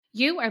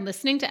You are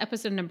listening to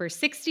episode number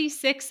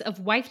 66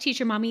 of Wife,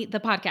 Teacher, Mommy, the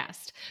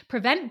podcast.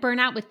 Prevent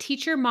burnout with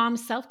teacher mom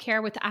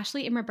self-care with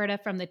Ashley and Roberta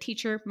from the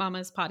Teacher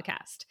Mamas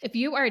podcast. If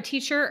you are a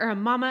teacher or a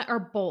mama or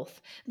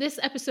both, this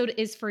episode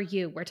is for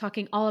you. We're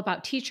talking all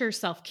about teacher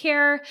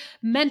self-care,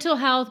 mental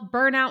health,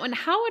 burnout, and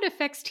how it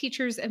affects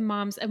teachers and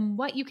moms and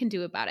what you can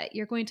do about it.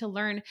 You're going to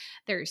learn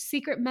their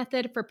secret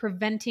method for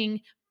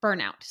preventing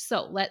burnout.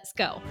 So let's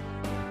go.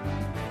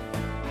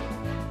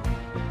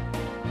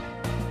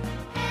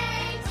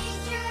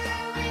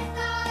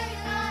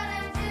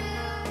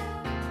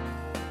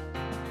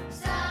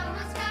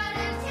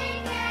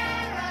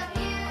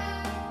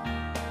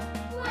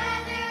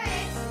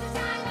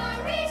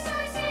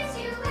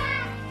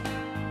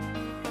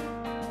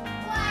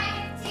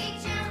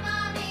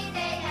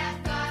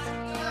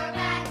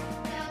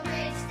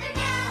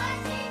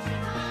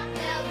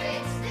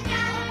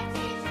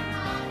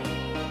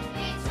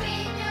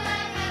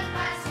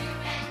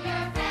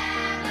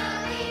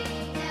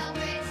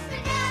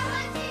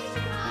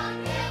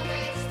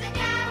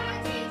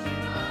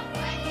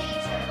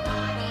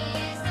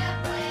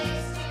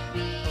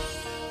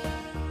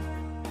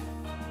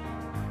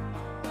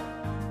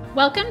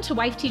 Welcome to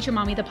Wife, Teacher,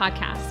 Mommy, the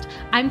podcast.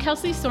 I'm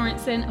Kelsey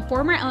Sorensen, a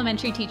former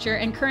elementary teacher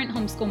and current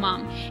homeschool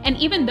mom. And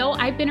even though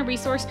I've been a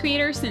resource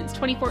creator since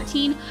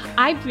 2014,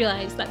 I've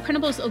realized that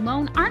printables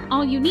alone aren't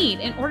all you need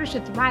in order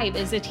to thrive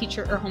as a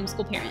teacher or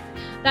homeschool parent.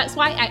 That's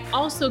why I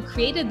also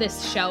created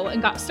this show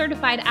and got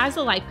certified as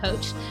a life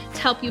coach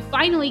to help you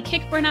finally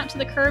kick burnout to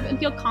the curb and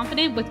feel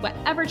confident with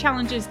whatever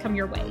challenges come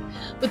your way.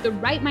 With the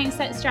right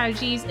mindset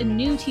strategies and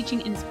new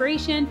teaching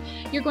inspiration,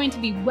 you're going to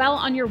be well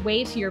on your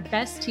way to your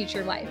best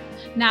teacher life.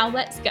 Now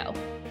let's go.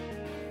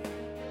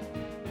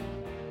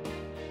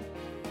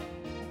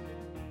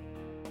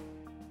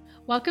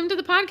 Welcome to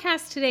the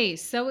podcast today.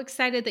 So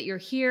excited that you're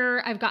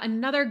here. I've got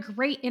another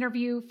great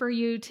interview for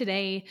you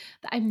today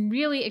that I'm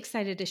really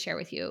excited to share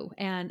with you.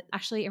 And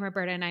Ashley and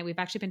Roberta and I, we've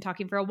actually been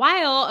talking for a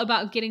while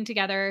about getting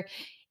together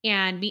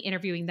and me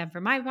interviewing them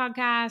for my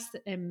podcast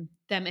and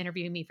them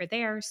interviewing me for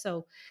theirs.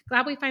 So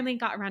glad we finally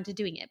got around to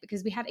doing it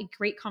because we had a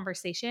great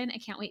conversation. I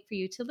can't wait for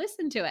you to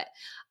listen to it.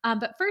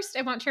 But first,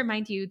 I want to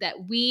remind you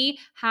that we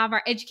have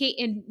our Educate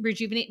and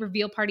Rejuvenate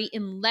reveal party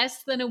in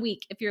less than a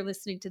week if you're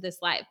listening to this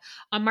live.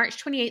 On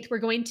March 28th, we're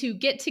going to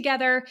get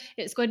together.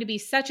 It's going to be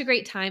such a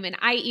great time. And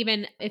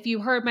if you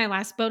heard my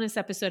last bonus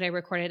episode I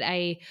recorded,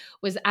 I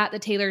was at the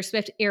Taylor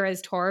Swift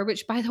Eras Tour,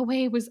 which by the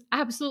way was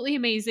absolutely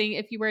amazing.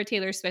 If you were a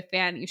Taylor Swift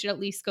fan, you should at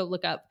least go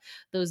look up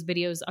those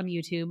videos on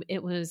YouTube.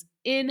 It was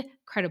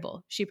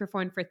incredible. She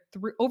performed for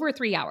over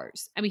 3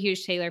 hours. I'm a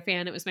huge Taylor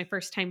fan. It was my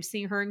first time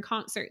seeing her in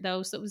concert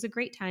though, so it was a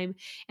great time.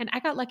 And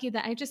I got lucky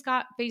that I just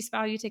got face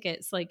value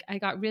tickets. Like I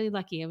got really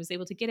lucky. I was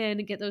able to get in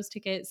and get those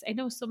tickets. I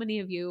know so many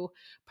of you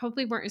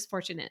probably weren't as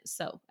fortunate,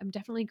 so I'm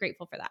definitely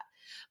grateful for that.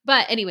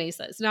 But anyways,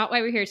 that's not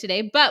why we're here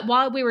today. But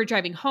while we were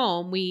driving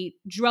home, we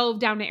drove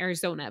down to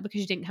Arizona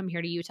because you didn't come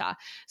here to Utah.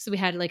 So we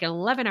had like an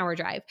 11-hour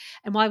drive.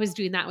 And while I was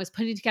doing that, I was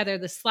putting together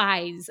the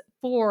slides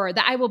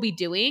that I will be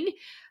doing,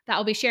 that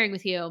I'll be sharing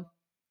with you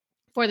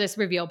for this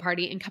reveal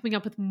party and coming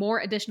up with more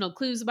additional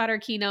clues about our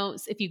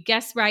keynotes. If you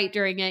guess right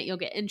during it, you'll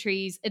get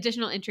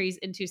additional entries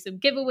into some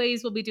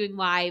giveaways we'll be doing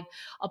live.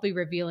 I'll be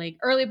revealing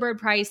early bird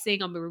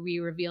pricing. I'll be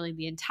revealing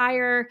the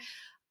entire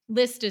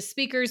list of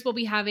speakers we'll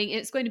be having.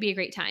 It's going to be a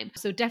great time.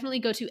 So definitely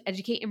go to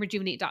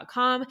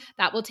educateandrejuvenate.com.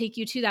 That will take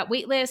you to that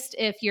wait list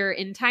if you're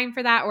in time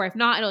for that, or if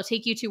not, it'll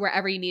take you to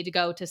wherever you need to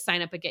go to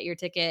sign up and get your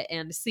ticket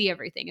and see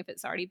everything if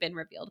it's already been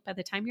revealed by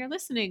the time you're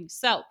listening.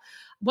 So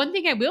one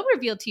thing I will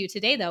reveal to you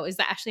today though is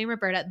that Ashley and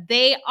Roberta,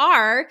 they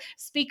are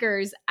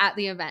speakers at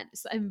the event.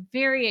 So I'm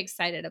very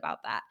excited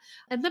about that.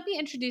 And let me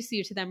introduce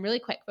you to them really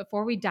quick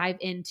before we dive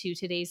into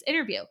today's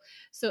interview.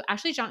 So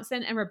Ashley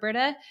Johnson and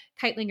Roberta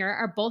Keitlinger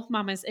are both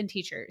mamas and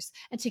teachers.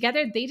 And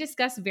together they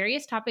discuss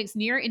various topics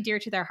near and dear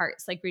to their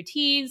hearts, like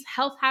routines,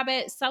 health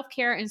habits,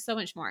 self-care, and so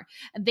much more.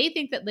 And they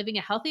think that living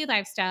a healthy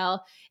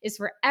lifestyle is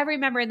for every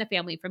member in the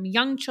family, from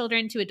young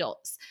children to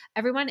adults.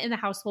 Everyone in the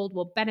household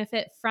will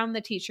benefit from the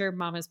Teacher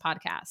Mamas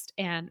podcast.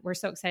 And we're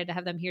so excited to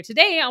have them here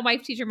today on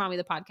Wife, Teacher, Mommy,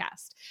 the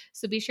podcast.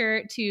 So be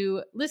sure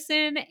to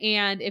listen.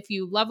 And if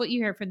you love what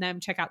you hear from them,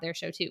 check out their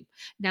show too.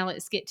 Now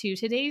let's get to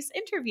today's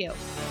interview.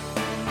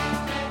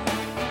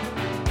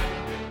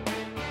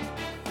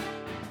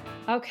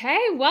 Okay,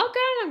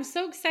 welcome. I'm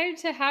so excited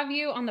to have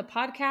you on the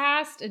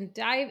podcast and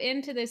dive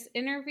into this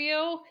interview.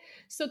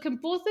 So can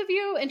both of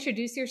you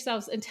introduce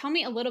yourselves and tell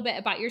me a little bit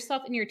about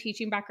yourself and your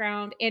teaching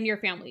background and your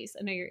families?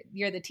 I know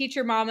you're the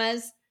teacher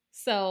mamas.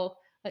 So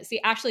let's see,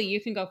 Ashley, you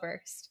can go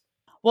first.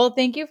 Well,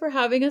 thank you for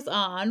having us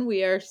on.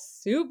 We are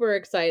super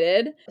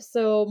excited.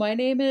 So my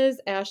name is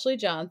Ashley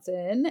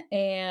Johnson,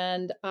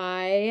 and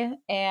I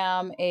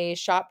am a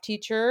shop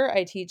teacher.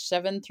 I teach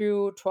 7th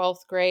through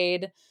 12th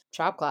grade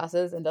shop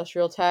classes,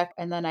 industrial tech,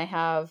 and then I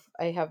have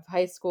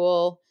high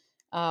school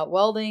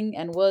welding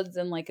and woods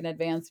and like an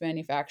advanced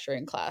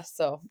manufacturing class.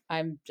 So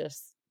I'm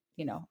just,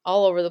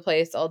 all over the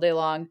place all day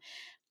long.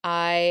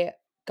 I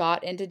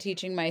got into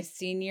teaching my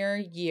senior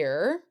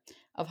year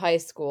of high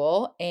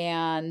school,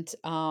 and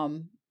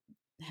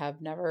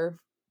have never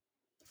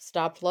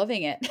stopped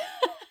loving it.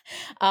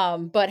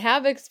 But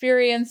have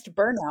experienced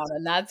burnout,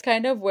 and that's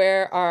kind of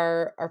where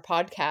our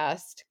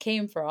podcast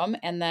came from.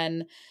 And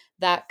then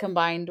that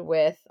combined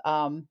with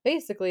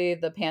basically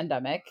the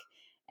pandemic,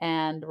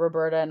 and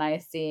Roberta and I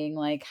seeing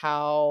like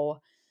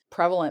how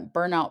prevalent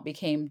burnout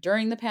became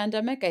during the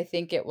pandemic. I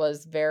think it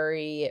was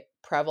very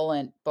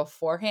prevalent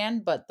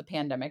beforehand, but the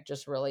pandemic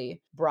just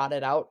really brought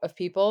it out of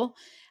people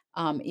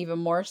even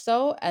more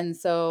so. And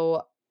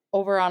so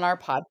over on our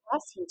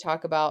podcast, we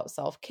talk about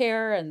self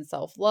care and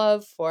self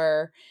love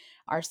for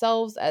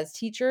ourselves as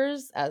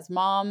teachers, as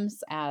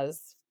moms,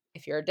 as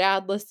if you're a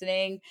dad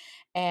listening,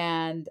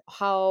 and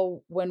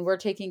how when we're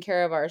taking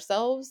care of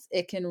ourselves,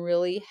 it can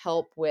really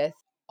help with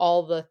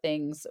all the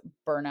things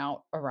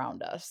burnout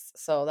around us.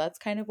 So that's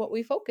kind of what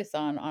we focus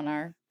on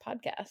our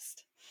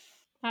podcast.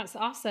 That's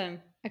awesome.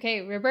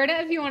 Okay,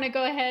 Roberta, if you want to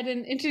go ahead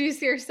and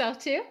introduce yourself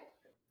too.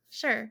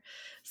 Sure.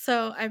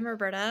 So I'm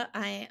Roberta.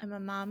 I am a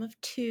mom of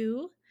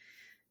two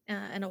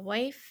and a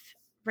wife.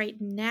 Right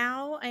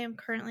now, I am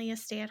currently a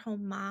stay at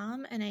home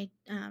mom and I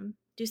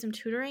do some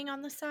tutoring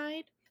on the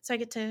side. So I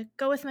get to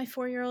go with my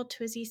 4-year-old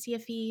to his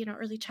ECFE,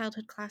 early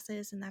childhood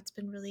classes, and that's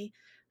been really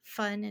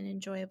fun and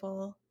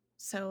enjoyable.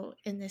 So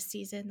in this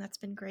season, that's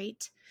been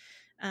great.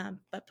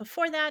 But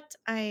before that,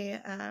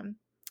 I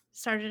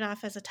started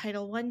off as a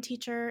Title I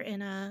teacher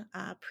in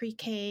a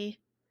pre-K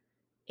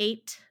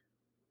 8,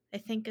 I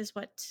think is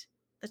what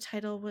the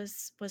title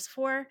was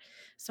for.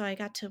 So I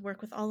got to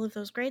work with all of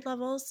those grade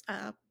levels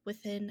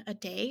within a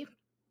day.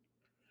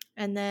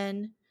 And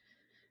then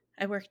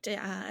I worked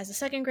as a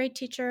second grade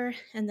teacher,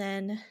 and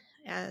then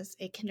as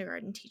a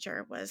kindergarten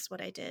teacher was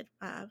what I did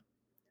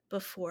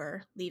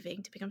before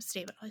leaving to become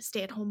a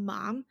stay-at-home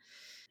mom.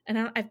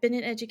 And I've been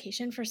in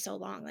education for so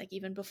long, like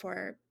even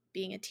before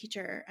being a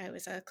teacher, I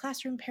was a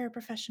classroom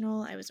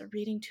paraprofessional. I was a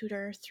reading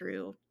tutor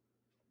through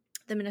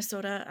the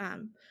Minnesota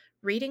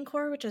Reading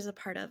Corps, which is a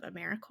part of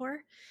AmeriCorps.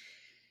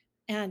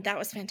 And that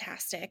was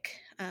fantastic.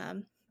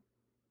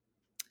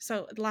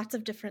 So lots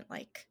of different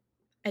like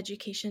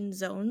education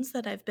zones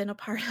that I've been a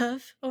part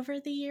of over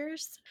the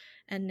years.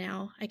 And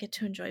now I get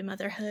to enjoy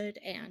motherhood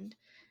and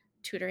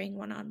tutoring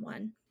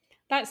one-on-one.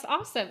 That's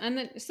awesome. And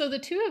then, so the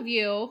two of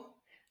you,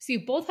 so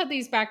you both have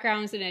these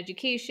backgrounds in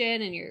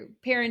education and you're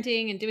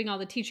parenting and doing all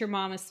the teacher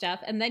mama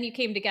stuff. And then you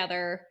came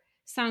together,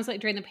 sounds like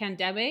during the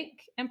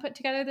pandemic, and put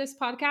together this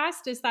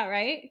podcast. Is that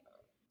right?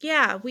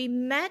 Yeah, we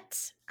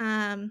met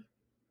when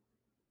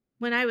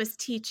I was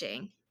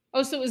teaching.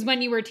 Oh, so it was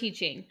when you were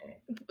teaching.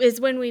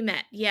 Is when we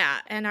met. Yeah,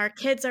 and our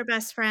kids are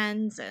best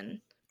friends, and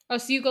Oh,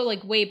 so you go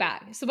like way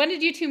back. So when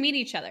did you two meet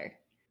each other?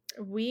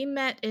 we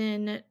met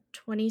in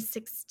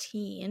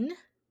 2016.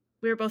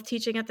 We were both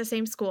teaching at the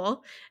same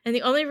school. And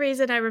the only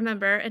reason I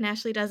remember, and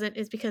Ashley doesn't,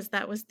 is because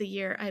that was the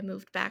year I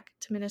moved back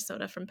to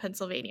Minnesota from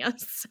Pennsylvania.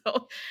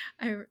 So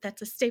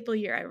that's a staple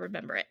year. I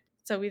remember it.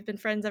 So we've been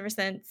friends ever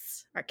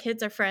since. Our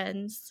kids are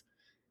friends.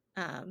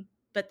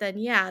 But then,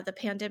 yeah, the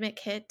pandemic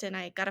hit, and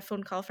I got a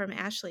phone call from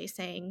Ashley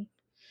saying,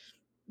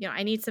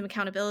 I need some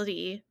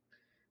accountability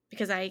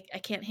because I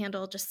can't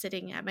handle just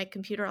sitting at my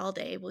computer all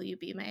day. Will you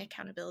be my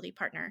accountability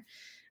partner?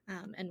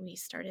 And we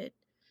started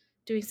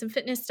doing some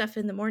fitness stuff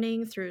in the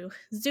morning through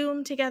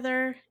Zoom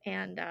together.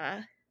 And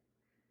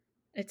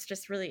it's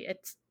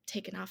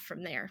taken off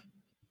from there.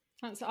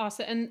 That's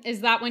awesome. And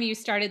is that when you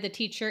started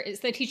it's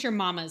the Teacher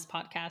Mamas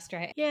podcast,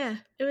 right? Yeah.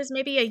 It was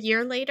maybe a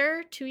year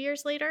later, 2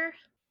 years later.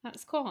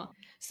 That's cool.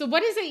 So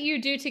what is it you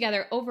do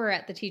together over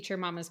at the Teacher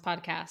Mamas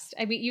podcast?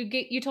 I mean,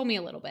 you told me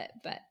a little bit,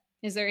 but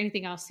is there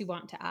anything else you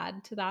want to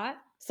add to that?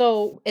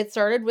 So it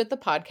started with the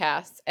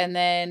podcast. And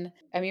then,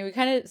 we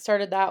kind of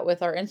started that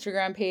with our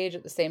Instagram page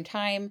at the same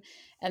time.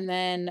 And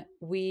then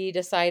we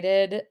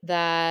decided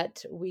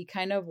that we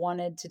kind of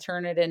wanted to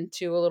turn it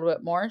into a little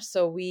bit more.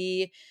 So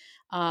we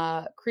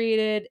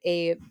created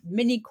a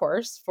mini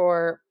course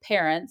for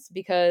parents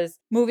because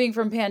moving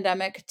from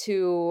pandemic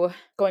to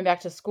going back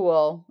to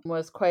school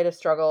was quite a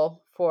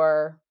struggle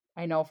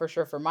I know for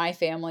sure for my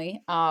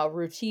family,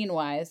 routine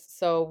wise.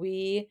 So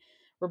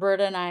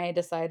Roberta and I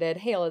decided,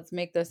 hey, let's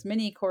make this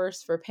mini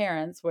course for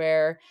parents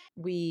where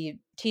we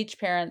teach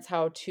parents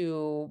how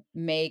to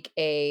make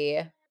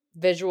a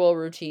visual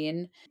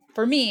routine.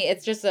 For me,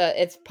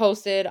 it's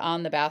posted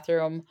on the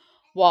bathroom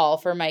wall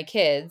for my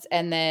kids,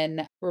 and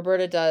then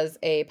Roberta does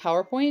a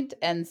PowerPoint,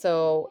 and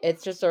so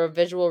it's just a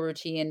visual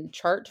routine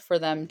chart for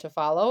them to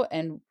follow,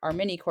 and our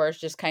mini course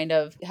just kind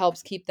of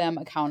helps keep them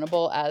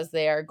accountable as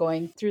they are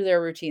going through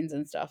their routines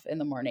and stuff in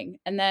the morning.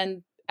 And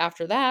then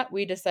after that,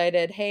 we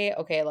decided, hey,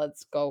 okay,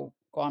 let's go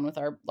on with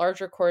our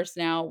larger course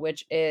now,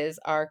 which is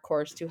our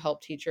course to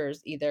help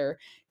teachers either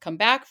come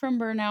back from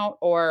burnout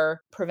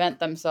or prevent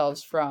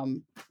themselves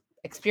from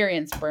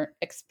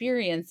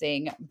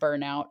experiencing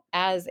burnout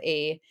as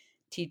a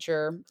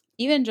teacher,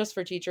 even just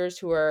for teachers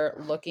who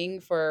are looking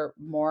for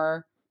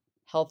more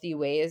healthy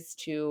ways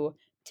to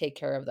take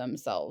care of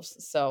themselves.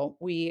 So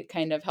we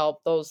kind of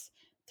help those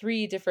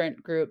 3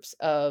 different groups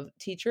of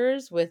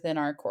teachers within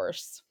our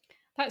course.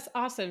 That's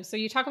awesome. So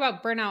you talk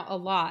about burnout a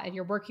lot and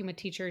you're working with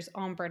teachers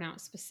on burnout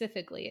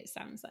specifically, it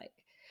sounds like.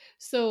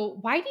 So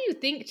why do you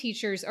think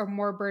teachers are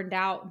more burned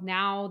out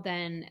now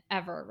than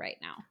ever right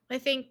now? I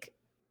think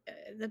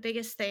the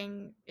biggest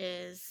thing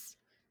is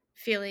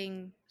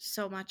feeling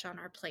so much on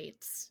our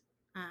plates.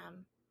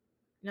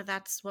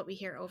 That's what we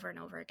hear over and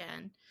over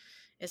again,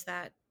 is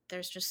that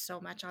there's just so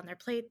much on their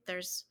plate.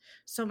 There's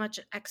so much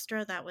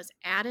extra that was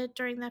added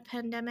during the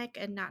pandemic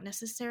and not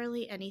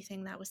necessarily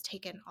anything that was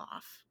taken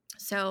off.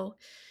 So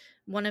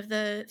one of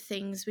the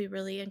things we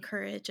really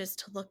encourage is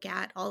to look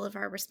at all of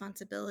our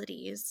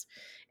responsibilities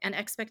and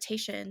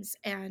expectations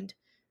and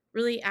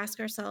really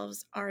ask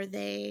ourselves, are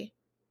they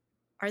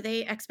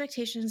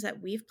expectations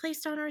that we've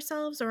placed on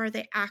ourselves, or are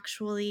they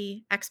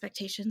actually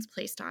expectations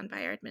placed on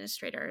by our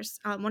administrators?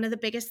 One of the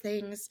biggest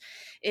things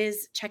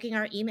is checking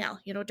our email.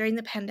 During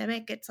the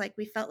pandemic, it's like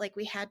we felt like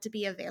we had to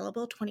be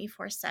available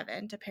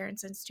 24/7 to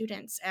parents and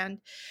students. And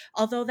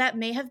although that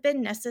may have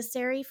been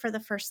necessary for the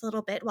first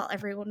little bit while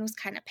everyone was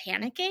kind of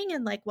panicking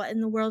and like, what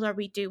in the world are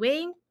we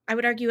doing? I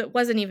would argue it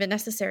wasn't even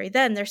necessary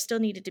then. There still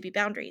needed to be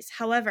boundaries.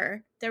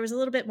 However, there was a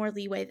little bit more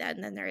leeway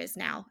then than there is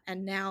now.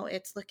 And now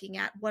it's looking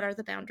at what are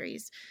the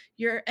boundaries.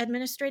 Your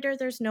administrator,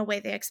 there's no way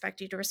they expect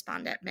you to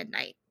respond at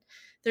midnight.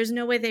 There's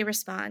no way they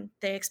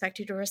expect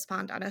you to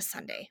respond on a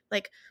Sunday.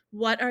 Like,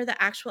 what are the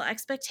actual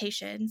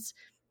expectations?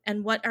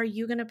 And what are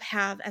you going to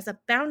have as a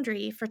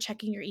boundary for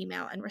checking your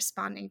email and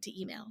responding to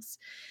emails?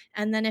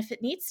 And then if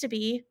it needs to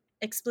be,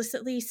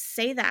 explicitly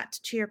say that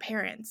to your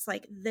parents.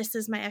 Like, this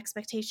is my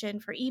expectation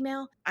for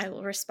email. I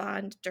will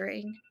respond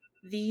during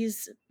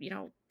these,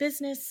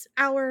 business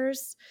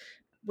hours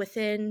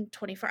within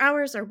 24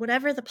 hours or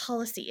whatever the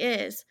policy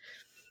is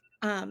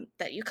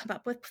that you come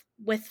up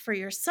with for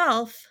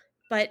yourself.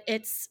 But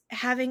it's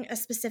having a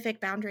specific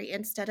boundary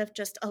instead of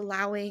just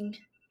allowing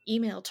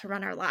email to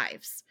run our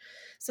lives.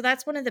 So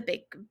that's one of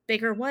the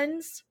bigger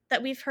ones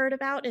that we've heard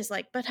about, is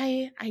like, but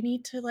I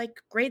need to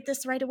like grade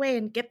this right away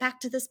and get back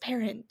to this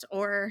parent,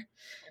 or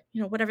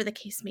whatever the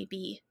case may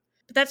be.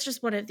 But that's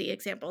just one of the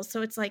examples.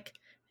 So it's like,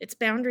 it's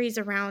boundaries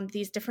around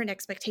these different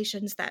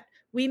expectations that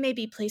we may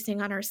be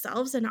placing on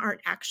ourselves and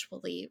aren't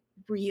actually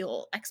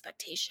real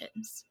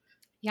expectations.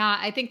 Yeah,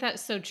 I think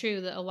that's so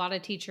true that a lot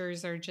of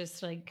teachers are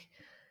just like,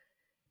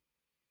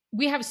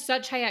 we have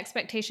such high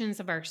expectations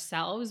of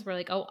ourselves. We're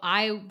like, oh,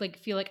 I like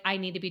feel like I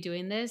need to be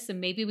doing this.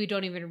 And maybe we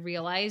don't even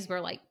realize we're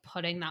like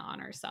putting that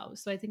on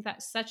ourselves. So I think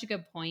that's such a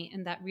good point,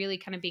 and that really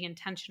kind of being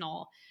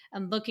intentional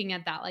and looking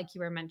at that, like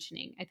you were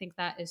mentioning. I think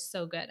that is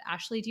so good.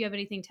 Ashley, do you have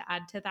anything to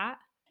add to that?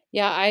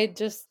 Yeah,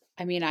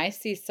 I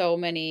see so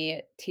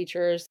many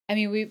teachers. I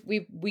mean,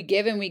 we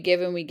give and we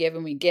give and we give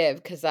and we give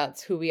because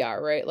that's who we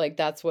are, right? Like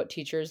that's what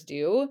teachers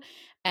do.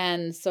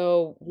 And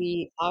so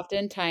we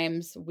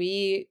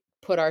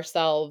put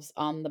ourselves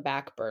on the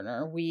back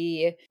burner.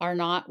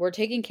 We're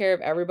taking care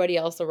of everybody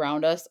else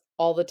around us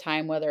all the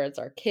time, whether it's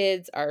our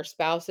kids, our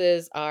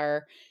spouses,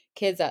 our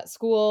kids at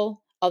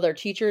school, other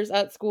teachers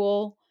at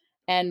school,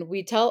 and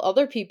we tell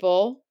other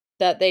people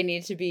that they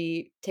need to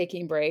be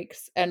taking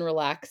breaks and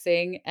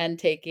relaxing and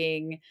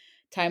taking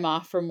time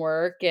off from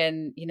work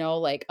and,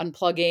 like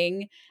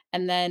unplugging.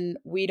 And then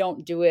we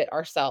don't do it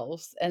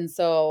ourselves. And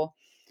so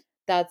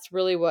that's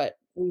really what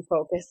we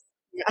focus.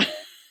 Yeah.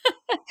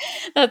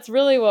 That's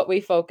really what we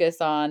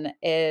focus on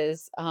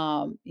is,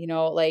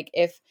 like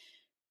if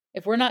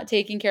we're not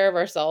taking care of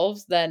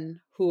ourselves, then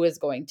who is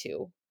going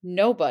to?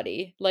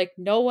 Nobody. Like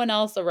no one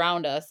else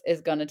around us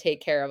is going to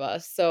take care of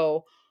us.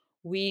 So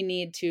we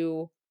need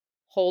to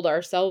hold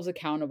ourselves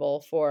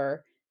accountable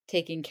for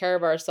taking care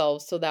of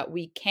ourselves so that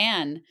we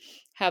can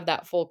have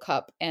that full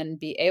cup and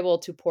be able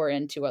to pour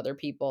into other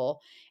people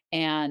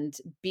and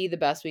be the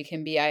best we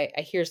can be. I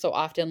hear so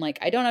often like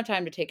I don't have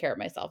time to take care of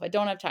myself. I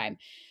don't have time.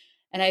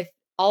 And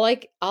all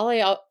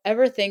I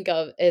ever think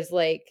of is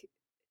like,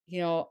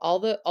 all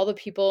the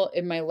people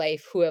in my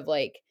life who have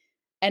like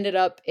ended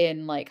up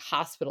in like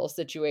hospital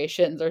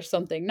situations or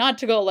something, not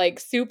to go like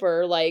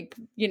super like,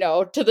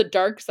 to the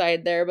dark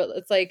side there, but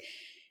it's like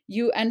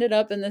you ended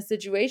up in this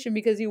situation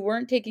because you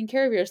weren't taking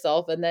care of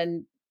yourself, and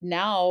then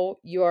now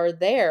you are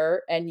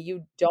there and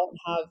you don't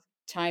have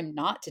time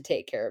not to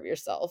take care of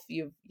yourself.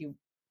 You've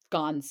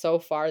gone so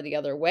far the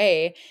other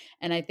way.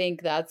 And I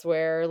think that's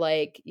where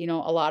like, a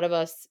lot of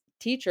us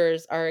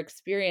teachers are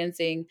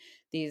experiencing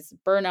these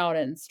burnout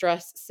and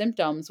stress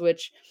symptoms,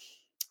 which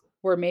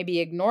we're maybe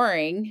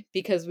ignoring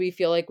because we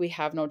feel like we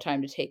have no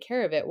time to take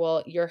care of it.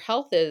 Well, your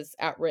health is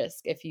at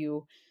risk if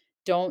you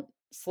don't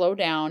slow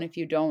down, if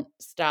you don't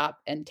stop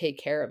and take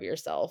care of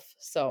yourself.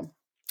 So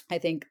I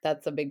think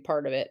that's a big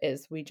part of it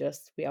is we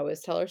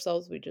always tell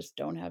ourselves we just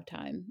don't have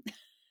time.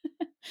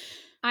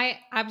 I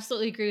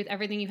absolutely agree with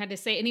everything you had to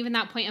say. And even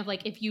that point of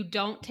like, if you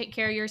don't take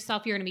care of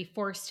yourself, you're going to be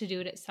forced to do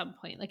it at some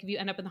point. Like if you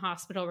end up in the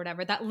hospital or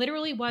whatever, that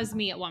literally was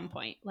me at one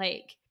point.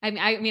 Like, I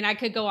mean, I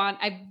could go on.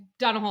 I've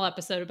done a whole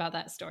episode about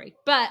that story,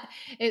 but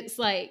it's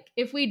like,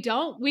 if we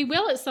don't, we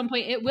will at some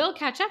point, it will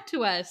catch up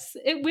to us.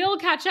 It will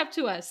catch up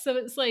to us. So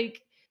it's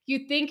like,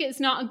 you think it's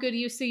not a good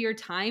use of your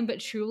time, but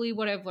truly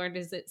what I've learned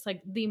is it's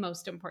like the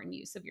most important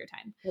use of your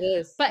time. It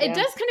is. But it Yeah.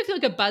 does kind of feel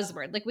like a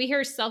buzzword. Like we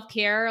hear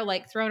self-care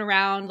like thrown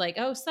around like,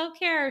 oh,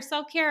 self-care,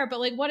 self-care, but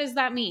like what does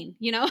that mean?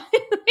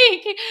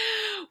 Like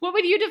what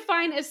would you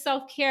define as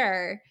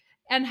self-care?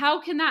 And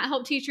how can that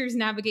help teachers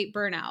navigate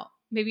burnout?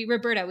 Maybe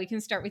Roberta, we can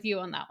start with you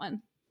on that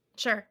one.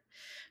 Sure.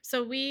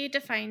 So we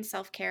define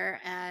self care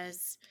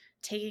as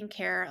taking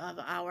care of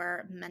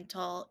our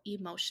mental,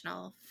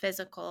 emotional,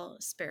 physical,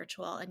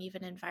 spiritual, and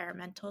even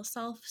environmental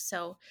self.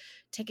 So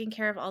taking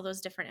care of all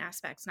those different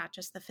aspects, not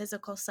just the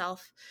physical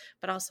self,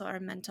 but also our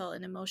mental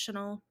and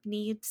emotional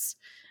needs,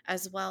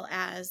 as well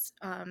as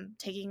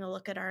taking a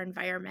look at our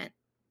environment.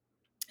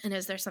 And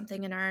is there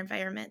something in our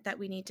environment that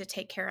we need to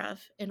take care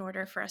of in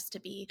order for us to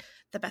be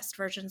the best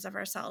versions of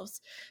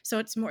ourselves? So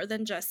it's more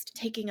than just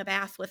taking a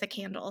bath with a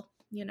candle,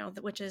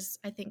 which is,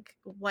 I think,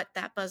 what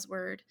that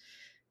buzzword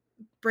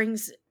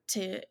brings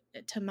to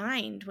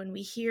mind when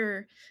we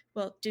hear,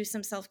 well, do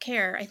some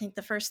self-care. I think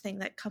the first thing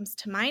that comes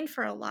to mind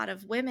for a lot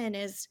of women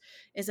is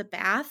a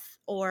bath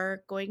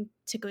or going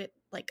to get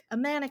like a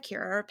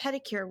manicure or a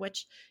pedicure,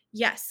 which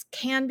yes,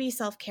 can be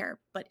self-care,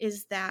 but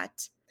is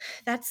that's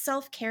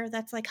self-care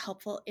that's like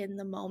helpful in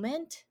the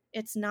moment.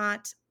 It's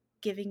not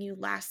giving you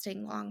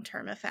lasting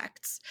long-term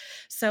effects.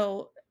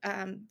 So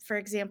for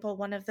example,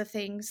 one of the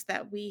things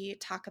that we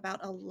talk about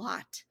a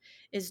lot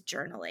is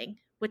journaling,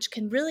 which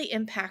can really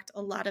impact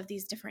a lot of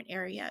these different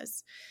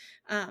areas.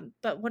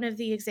 But one of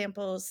the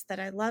examples that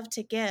I love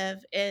to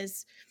give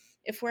is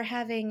if we're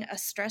having a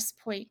stress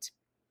point.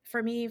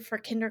 For me, for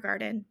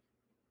kindergarten,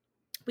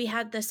 we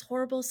had this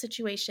horrible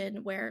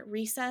situation where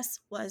recess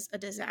was a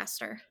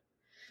disaster,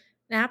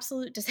 an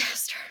absolute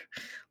disaster.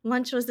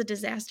 Lunch was a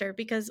disaster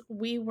because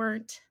we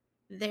weren't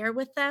there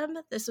with them.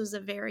 This was a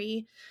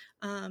very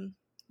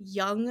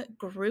young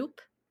group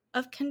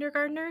of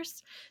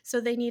kindergartners,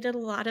 so they needed a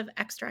lot of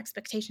extra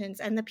expectations.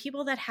 And the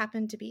people that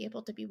happened to be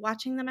able to be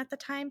watching them at the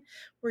time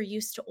were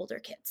used to older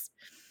kids.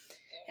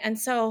 And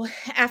so,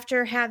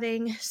 after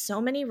having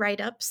so many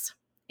write ups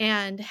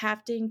and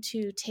having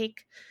to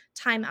take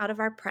time out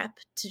of our prep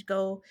to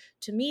go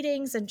to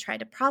meetings and try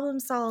to problem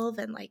solve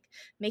and like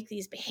make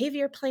these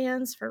behavior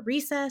plans for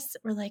recess,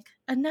 we're like,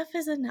 enough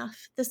is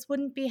enough. This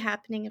wouldn't be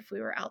happening if we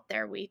were out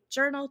there. We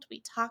journaled, we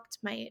talked,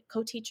 my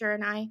co teacher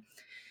and I,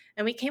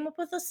 and we came up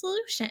with a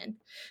solution.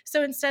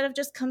 So instead of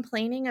just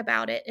complaining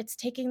about it, it's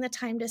taking the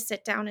time to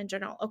sit down and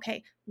journal.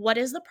 Okay, what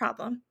is the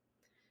problem?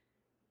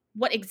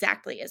 What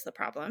exactly is the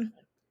problem?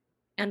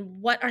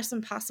 And what are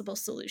some possible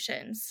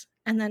solutions?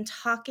 And then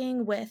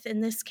talking with,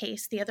 in this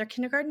case, the other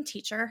kindergarten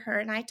teacher. Her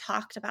and I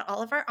talked about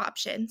all of our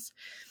options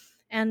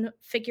and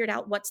figured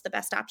out what's the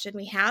best option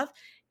we have.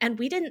 And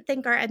we didn't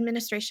think our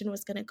administration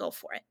was going to go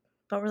for it.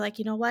 But we're like,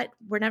 you know what?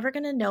 We're never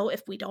going to know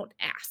if we don't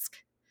ask.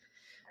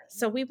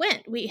 So we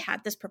went. We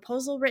had this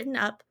proposal written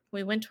up.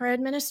 We went to our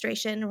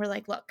administration and we're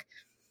like, look,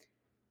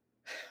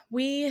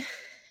 we've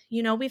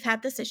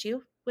had this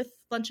issue with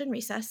lunch and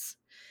recess.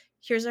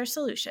 Here's our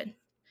solution.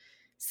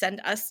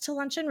 Send us to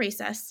lunch and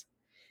recess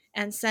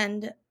and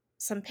send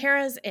some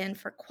paras in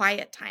for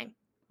quiet time.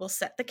 We'll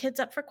set the kids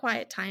up for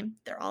quiet time.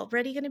 They're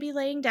already going to be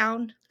laying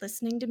down,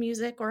 listening to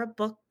music or a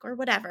book or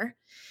whatever.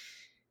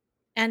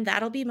 And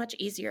that'll be much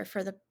easier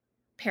for the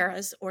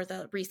paras or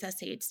the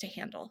recess aides to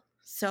handle.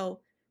 So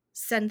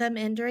send them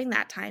in during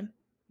that time.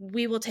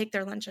 We will take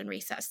their lunch and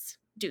recess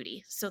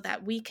duty so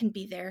that we can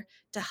be there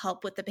to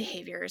help with the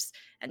behaviors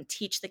and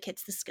teach the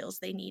kids the skills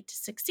they need to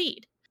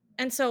succeed.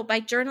 And so by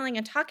journaling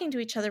and talking to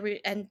each other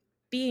and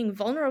being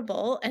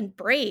vulnerable and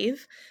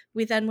brave,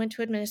 we then went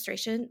to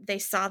administration. They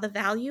saw the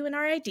value in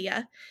our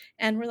idea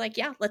and were like,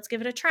 yeah, let's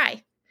give it a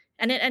try.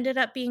 And it ended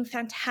up being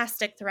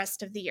fantastic the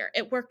rest of the year.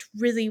 It worked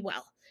really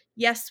well.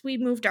 Yes, we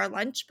moved our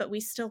lunch, but we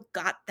still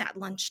got that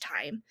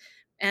lunchtime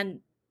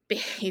and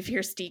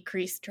behaviors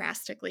decreased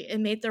drastically. It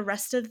made the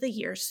rest of the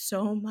year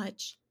so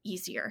much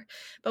easier.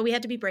 But we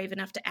had to be brave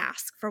enough to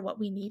ask for what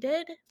we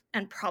needed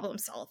and problem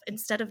solve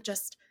instead of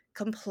just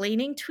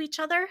complaining to each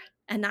other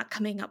and not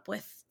coming up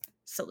with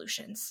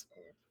solutions.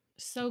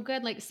 So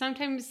good. Like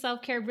sometimes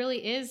self-care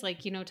really is like,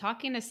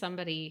 talking to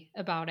somebody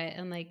about it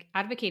and like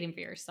advocating for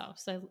yourself.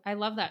 So I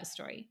love that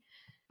story.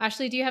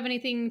 Ashley, do you have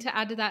anything to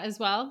add to that as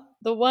well?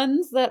 The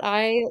ones that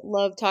I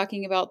love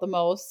talking about the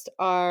most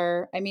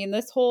are,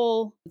 this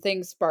whole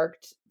thing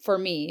sparked for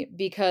me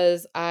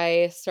because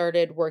I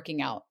started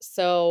working out.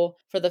 So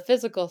for the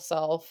physical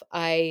self,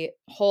 I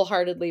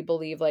wholeheartedly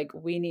believe like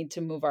we need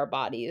to move our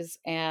bodies.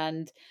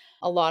 And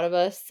a lot of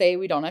us say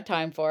we don't have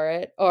time for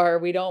it or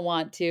we don't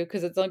want to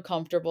because it's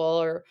uncomfortable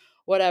or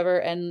whatever.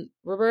 And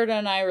Roberta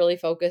and I really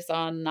focus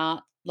on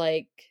not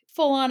like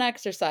full on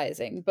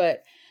exercising,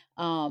 but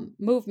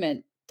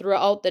movement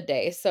throughout the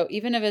day. So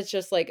even if it's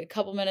just like a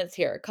couple minutes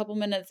here, a couple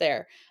minutes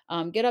there,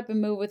 get up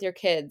and move with your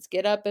kids,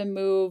 get up and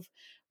move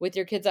with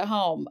your kids at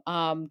home.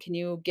 Can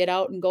you get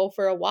out and go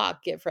for a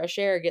walk, get fresh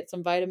air, get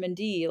some vitamin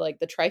D, like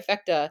the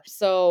trifecta.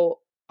 So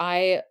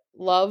I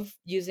love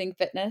using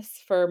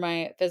fitness for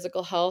my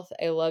physical health.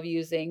 I love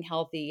using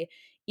healthy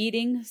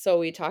eating. So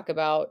we talk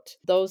about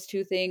those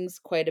two things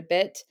quite a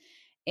bit.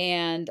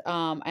 And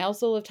I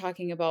also love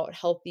talking about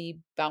healthy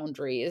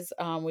boundaries.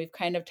 We've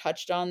kind of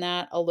touched on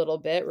that a little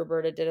bit.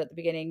 Roberta did at the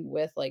beginning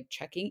with like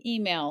checking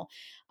email.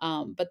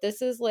 But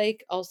this is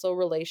like also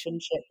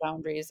relationship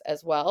boundaries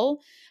as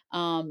well.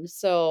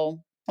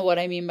 So what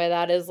I mean by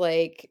that is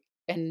like,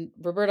 and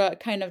Roberta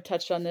kind of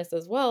touched on this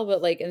as well,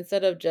 but like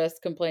instead of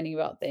just complaining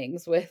about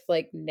things with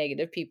like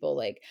negative people,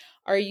 like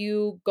are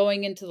you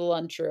going into the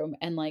lunchroom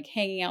and like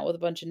hanging out with a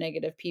bunch of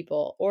negative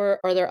people? Or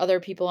are there other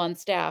people on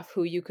staff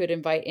who you could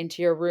invite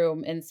into your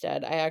room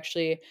instead? I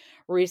actually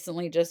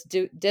recently just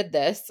did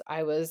this.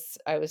 I was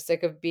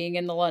sick of being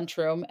in the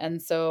lunchroom,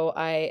 and so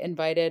I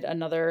invited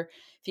another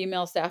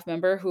female staff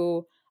member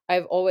who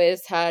I've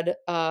always had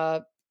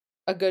a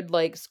good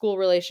like school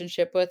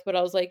relationship with, but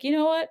I was like, you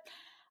know what?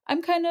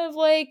 I'm kind of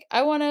like,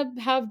 I want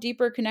to have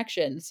deeper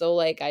connection. So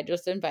like I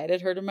just invited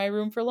her to my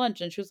room for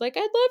lunch and she was like,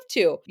 I'd love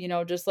to,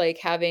 just like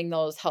having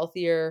those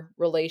healthier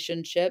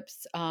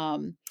relationships,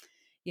 not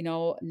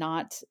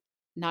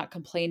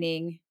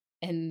complaining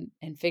and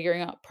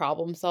figuring out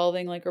problem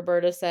solving like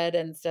Roberta said,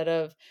 instead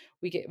of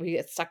we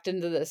get sucked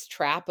into this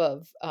trap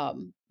of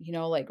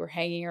like we're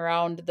hanging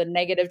around the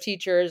negative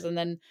teachers and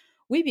then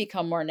we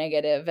become more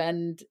negative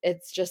and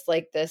it's just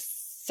like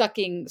this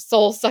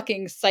soul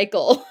sucking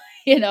cycle.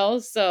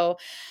 So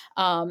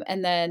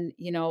and then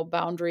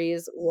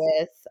boundaries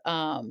with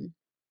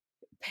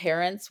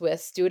parents, with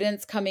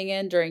students coming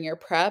in during your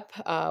prep.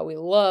 We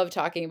love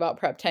talking about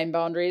prep time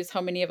boundaries.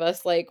 How many of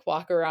us like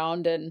walk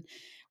around and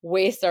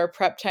waste our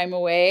prep time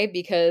away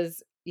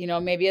because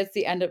maybe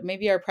it's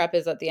maybe our prep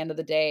is at the end of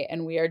the day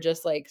and we are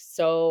just like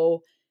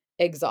so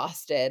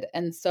exhausted.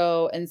 And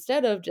so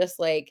instead of just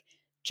like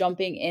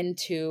jumping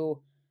into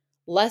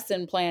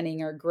lesson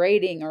planning or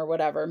grading or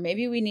whatever,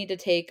 maybe we need to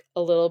take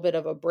a little bit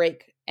of a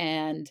break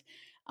and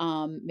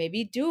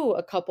maybe do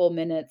a couple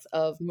minutes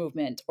of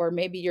movement. Or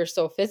maybe you're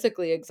so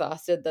physically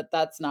exhausted that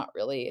that's not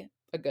really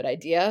a good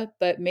idea,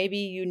 but maybe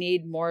you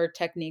need more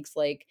techniques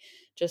like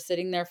just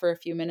sitting there for a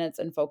few minutes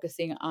and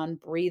focusing on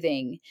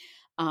breathing,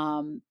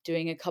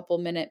 doing a couple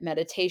minute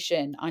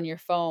meditation on your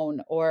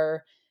phone,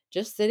 or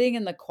just sitting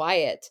in the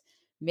quiet.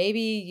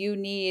 Maybe you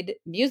need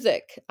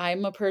music.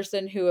 I'm a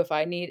person who, if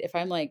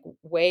I'm like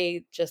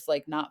way just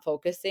like not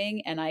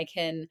focusing and I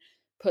can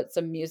put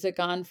some music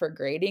on for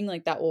grading,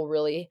 like that will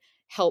really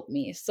help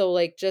me. So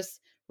like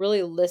just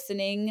really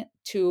listening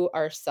to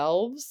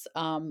ourselves.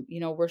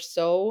 We're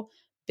so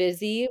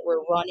busy,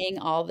 we're running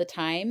all the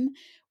time.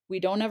 We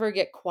don't ever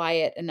get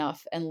quiet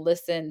enough and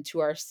listen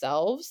to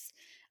ourselves.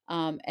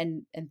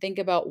 And think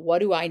about, what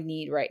do I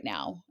need right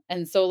now?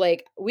 And so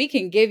like we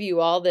can give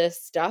you all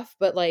this stuff,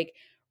 but like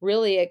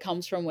really it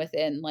comes from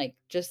within, like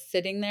just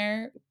sitting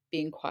there,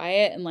 being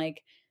quiet and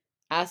like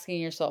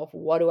asking yourself,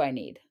 what do I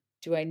need?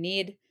 Do I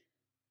need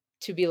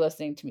to be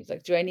listening to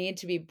music? Do I need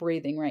to be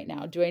breathing right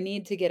now? Do I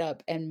need to get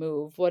up and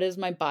move? What is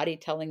my body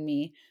telling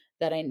me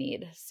that I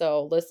need?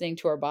 So listening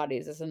to our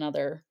bodies is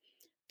another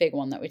big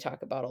one that we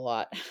talk about a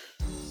lot.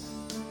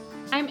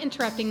 I'm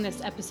interrupting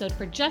this episode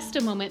for just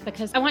a moment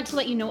because I want to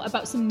let you know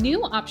about some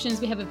new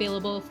options we have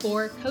available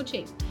for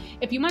coaching.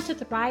 If you want to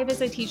thrive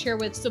as a teacher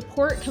with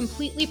support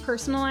completely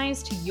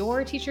personalized to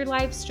your teacher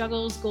life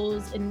struggles,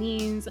 goals, and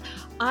needs,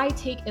 I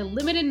take a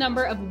limited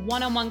number of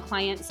one-on-one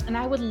clients, and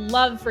I would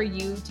love for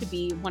you to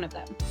be one of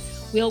them.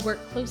 We'll work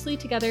closely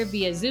together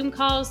via Zoom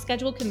calls,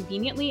 scheduled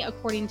conveniently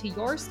according to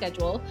your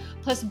schedule,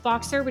 plus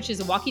Boxer, which is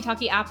a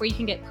walkie-talkie app where you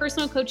can get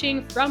personal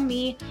coaching from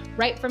me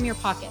right from your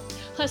pocket.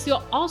 Plus,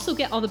 you'll also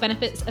get all the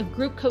benefits of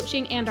group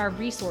coaching and our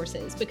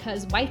resources,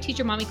 because Wife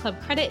Teacher Mommy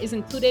Club credit is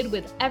included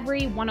with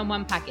every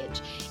one-on-one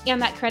package.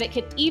 And that credit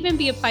can even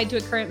be applied to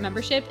a current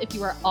membership if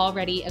you are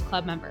already a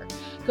club member.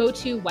 Go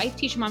to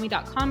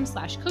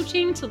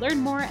wifeteachermommy.com/coaching to learn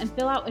more and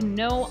fill out a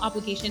no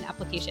obligation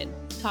application.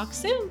 Talk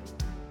soon.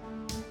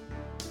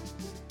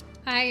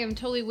 I am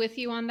totally with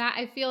you on that.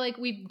 I feel like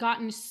we've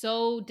gotten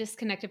so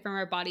disconnected from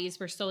our bodies.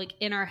 We're so like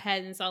in our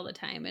heads all the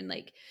time. And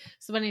like,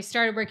 so when I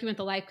started working with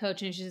the life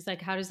coach and she's like,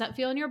 how does that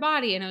feel in your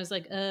body? And I was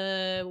like,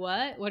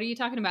 what are you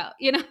talking about?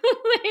 Like,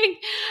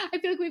 I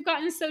feel like we've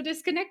gotten so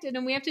disconnected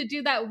and we have to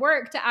do that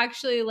work to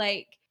actually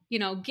like,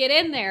 get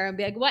in there and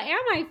be like, what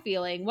am I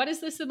feeling? What does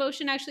this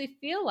emotion actually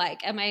feel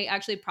like? Am I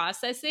actually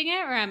processing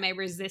it, or am I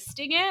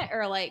resisting it,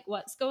 or like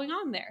what's going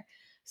on there?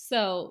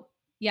 So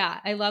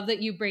yeah, I love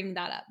that you bring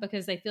that up,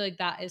 because I feel like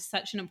that is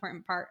such an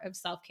important part of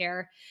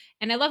self-care.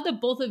 And I love that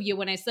both of you,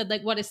 when I said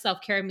like, what does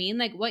self-care mean?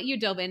 Like what you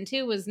dove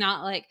into was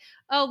not like,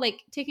 oh,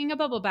 like taking a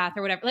bubble bath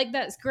or whatever. Like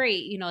that's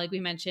great, like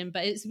we mentioned,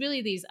 but it's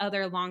really these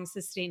other long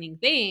sustaining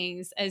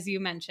things, as you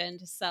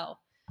mentioned. So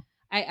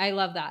I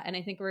love that. And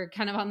I think we're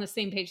kind of on the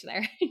same page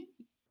there.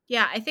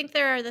 Yeah, I think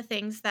there are the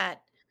things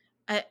that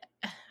I,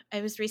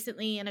 I was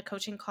recently in a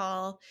coaching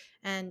call,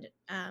 and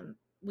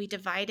we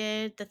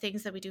divided the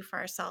things that we do for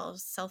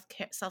ourselves,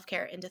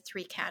 self-care into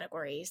 3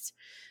 categories,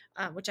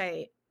 which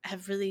I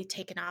have really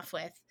taken off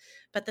with.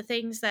 But the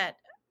things that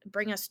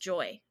bring us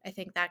joy, I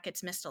think that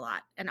gets missed a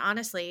lot. And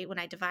honestly, when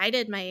I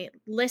divided my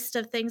list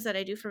of things that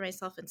I do for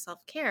myself in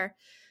self-care,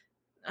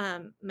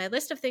 my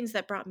list of things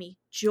that brought me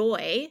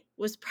joy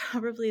was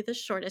probably the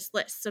shortest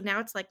list. So now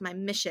it's like my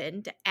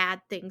mission to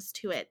add things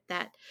to it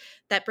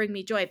that bring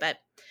me joy. But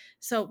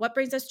so what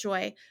brings us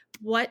joy?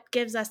 What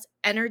gives us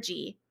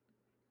energy?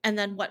 And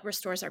then what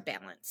restores our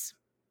balance?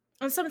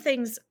 And some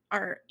things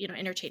are,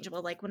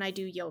 interchangeable. Like when I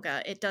do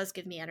yoga, it does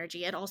give me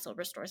energy. It also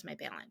restores my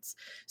balance.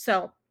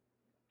 So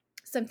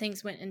some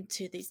things went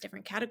into these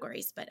different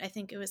categories, but I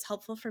think it was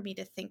helpful for me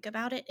to think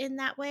about it in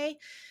that way,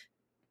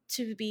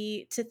 to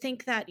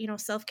think that,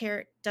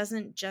 self-care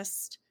doesn't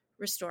just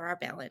restore our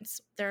balance.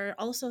 There are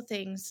also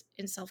things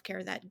in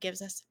self-care that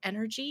gives us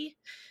energy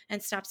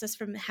and stops us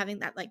from having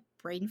that like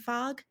brain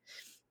fog.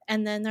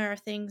 And then there are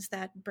things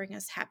that bring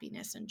us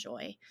happiness and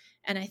joy.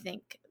 And I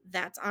think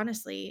that's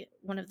honestly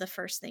one of the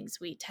first things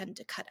we tend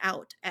to cut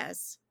out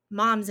as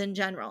moms in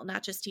general,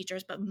 not just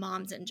teachers, but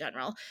moms in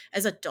general,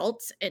 as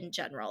adults in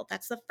general.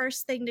 That's the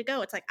first thing to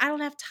go. It's like, I don't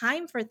have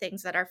time for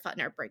things that are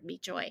fun or bring me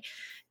joy.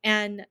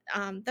 And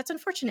that's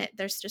unfortunate.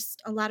 There's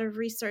just a lot of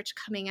research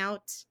coming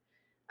out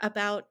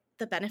about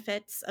the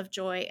benefits of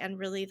joy and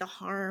really the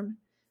harm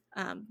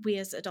we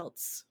as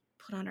adults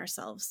put on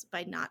ourselves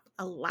by not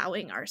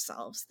allowing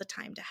ourselves the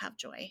time to have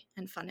joy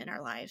and fun in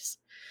our lives.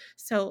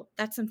 So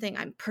that's something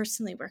I'm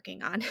personally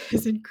working on,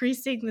 is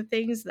increasing the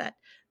things that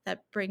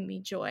bring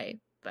me joy.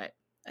 But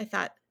I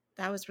thought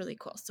that was really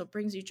cool. So it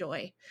brings you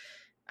joy,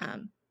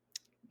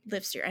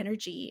 lifts your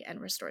energy, and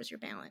restores your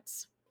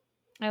balance.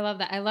 I love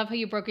that. I love how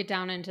you broke it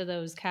down into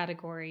those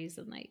categories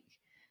and like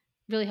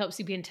really helps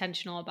you be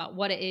intentional about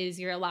what it is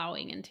you're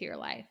allowing into your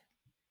life.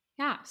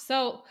 Yeah.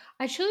 So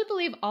I truly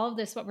believe all of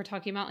this, what we're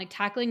talking about, like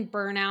tackling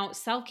burnout,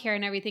 self-care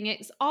and everything,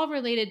 it's all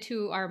related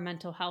to our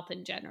mental health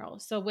in general.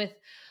 So with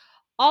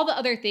all the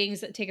other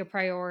things that take a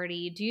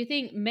priority, do you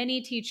think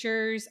many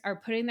teachers are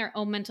putting their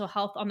own mental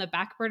health on the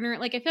back burner?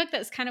 Like, I feel like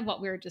that's kind of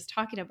what we were just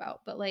talking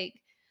about, but like,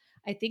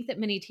 I think that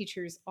many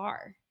teachers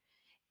are.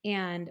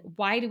 And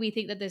why do we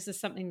think that this is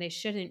something they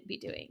shouldn't be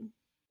doing?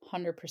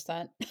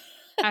 100%.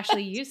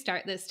 Ashley, you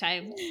start this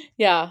time.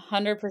 Yeah,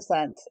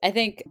 100%. I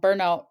think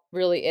burnout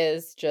really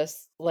is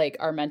just like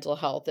our mental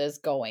health is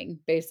going,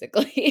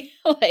 basically.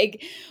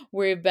 Like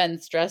we've been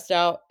stressed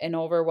out and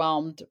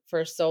overwhelmed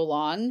for so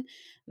long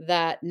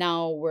that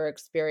now we're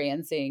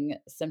experiencing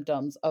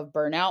symptoms of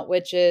burnout,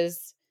 which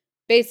is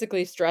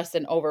basically stress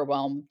and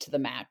overwhelm to the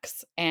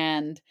max.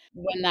 And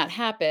when that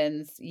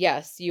happens,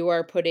 yes, you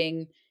are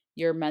putting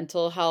your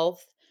mental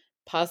health,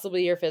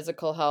 possibly your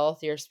physical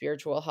health, your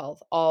spiritual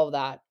health, all of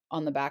that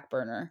on the back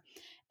burner.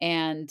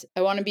 And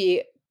I want to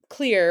be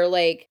clear,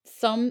 like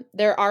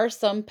there are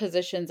some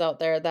positions out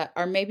there that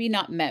are maybe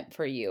not meant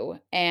for you,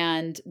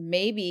 and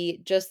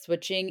maybe just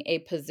switching a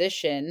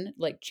position,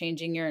 like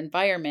changing your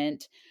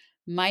environment,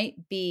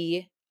 might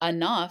be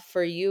enough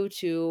for you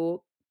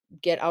to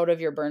get out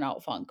of your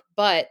burnout funk.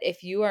 But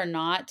if you are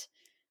not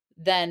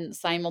then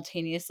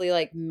simultaneously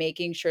like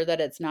making sure that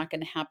it's not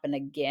going to happen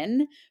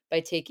again by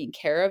taking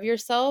care of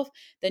yourself,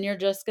 then you're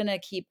just going to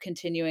keep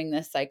continuing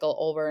this cycle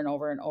over and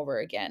over and over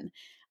again.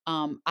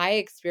 I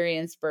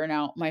experienced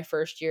burnout my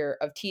first year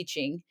of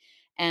teaching,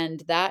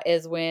 and that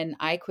is when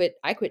I quit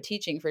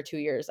teaching for 2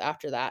 years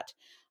after that.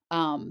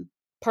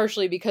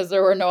 Partially because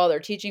there were no other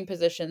teaching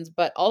positions,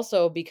 but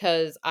also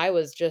because I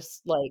was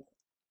just like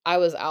I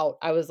was out.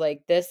 I was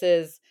like, this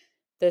is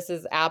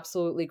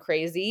absolutely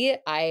crazy.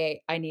 I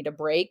need a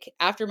break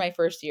after my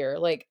first year.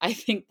 Like, I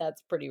think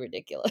that's pretty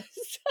ridiculous.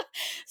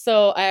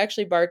 So I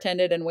actually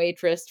bartended and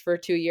waitressed for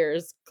 2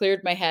 years,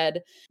 cleared my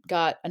head,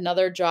 got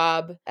another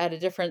job at a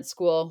different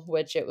school,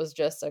 which it was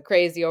just a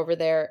crazy over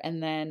there.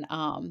 And then,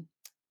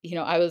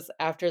 I was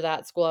after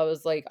that school, I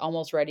was like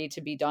almost ready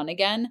to be done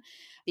again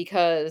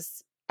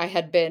because I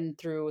had been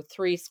through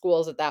 3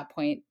 schools at that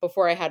point.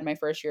 Before I had my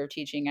first year of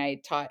teaching,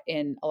 I taught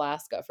in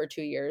Alaska for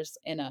 2 years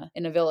in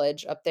a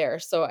village up there.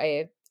 So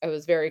I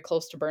was very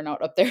close to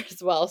burnout up there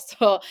as well.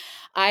 So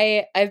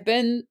I've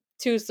been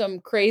to some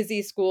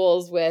crazy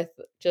schools with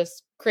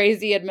just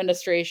crazy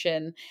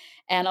administration,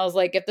 and I was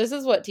like, if this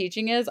is what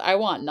teaching is, I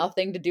want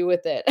nothing to do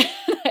with it.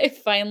 I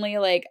finally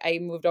I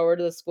moved over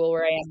to the school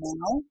where I am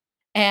now,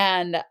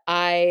 and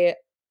I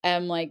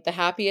am like the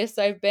happiest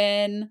I've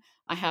been.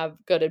 I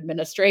have good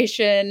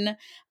administration.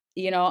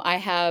 I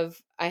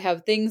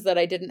have things that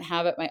I didn't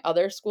have at my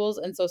other schools.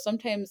 And so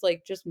sometimes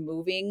like just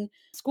moving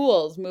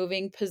schools,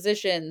 moving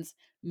positions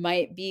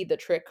might be the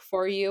trick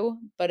for you.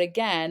 But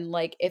again,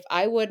 like if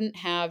I wouldn't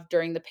have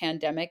during the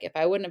pandemic, if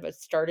I wouldn't have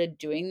started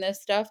doing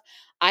this stuff,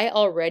 I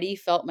already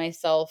felt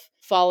myself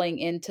falling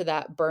into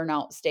that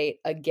burnout state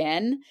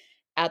again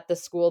at the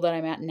school that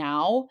I'm at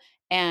now.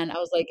 And I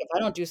was like, if I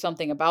don't do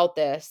something about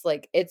this,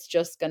 like it's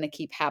just going to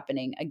keep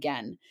happening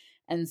again.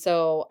 And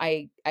so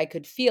I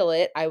could feel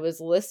it. I was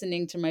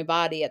listening to my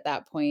body at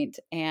that point,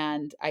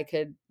 and I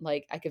could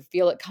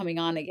feel it coming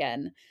on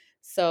again.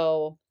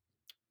 So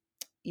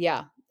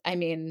yeah, I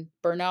mean,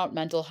 burnout,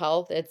 mental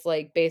health, it's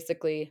like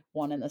basically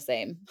one and the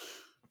same.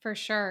 For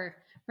sure.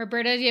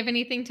 Roberta, do you have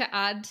anything to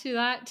add to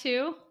that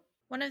too?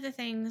 One of the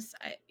things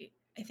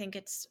I think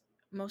it's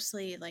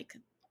mostly like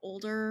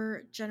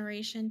older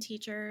generation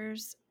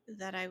teachers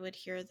that I would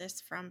hear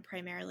this from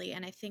primarily,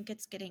 and I think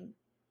it's getting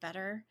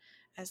better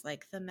as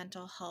like the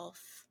mental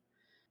health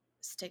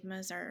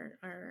stigmas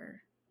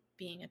are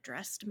being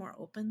addressed more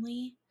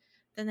openly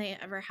than they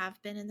ever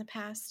have been in the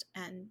past.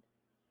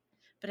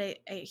 But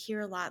I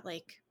hear a lot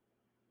like,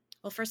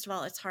 well, first of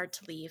all, it's hard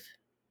to leave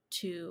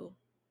to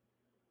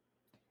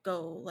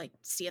go like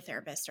see a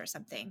therapist or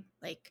something.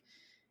 Like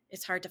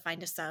it's hard to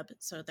find a sub.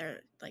 So they're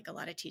like, a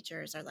lot of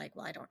teachers are like,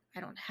 well, I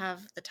don't have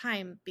the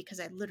time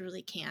because I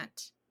literally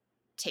can't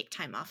take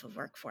time off of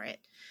work for it.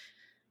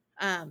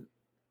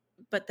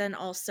 But then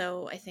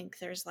also I think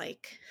there's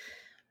like,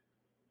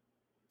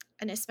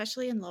 and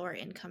especially in lower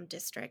income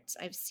districts,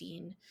 I've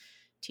seen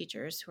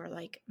teachers who are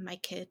like, my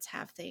kids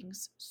have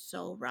things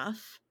so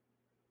rough.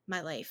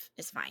 My life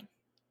is fine.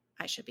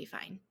 I should be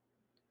fine.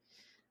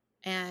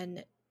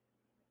 And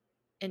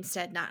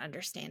instead not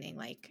understanding,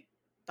 like,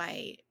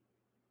 by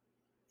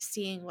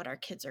seeing what our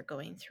kids are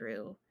going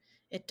through,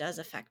 it does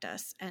affect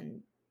us.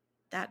 And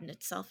that in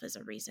itself is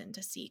a reason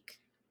to seek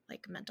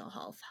like mental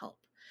health help,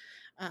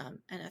 and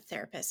a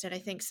therapist. And I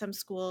think some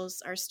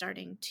schools are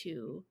starting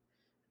to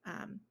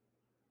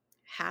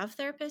have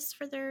therapists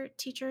for their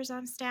teachers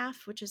on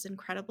staff, which is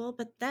incredible.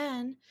 But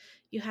then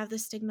you have the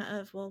stigma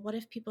of, well, what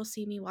if people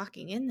see me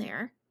walking in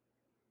there?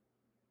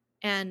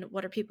 And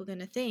what are people going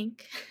to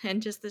think?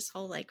 And just this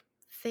whole like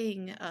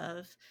thing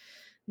of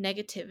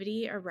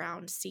negativity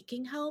around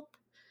seeking help.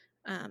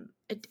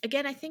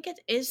 Again, I think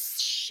it is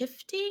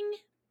shifting,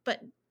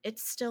 but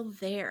it's still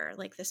there.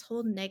 Like this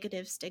whole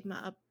negative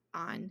stigma up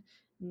on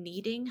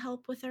needing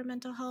help with our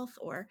mental health,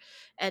 or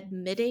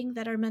admitting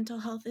that our mental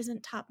health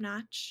isn't top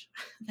notch,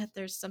 that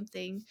there's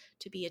something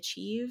to be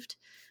achieved.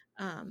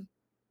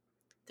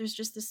 There's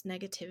just this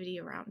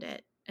negativity around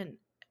it. And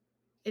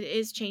it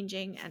is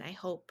changing. And I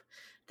hope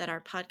that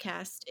our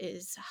podcast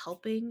is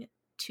helping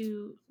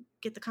to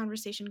get the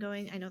conversation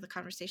going. I know the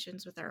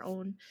conversations with our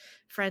own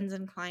friends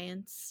and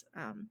clients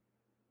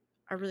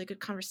are really good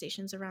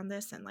conversations around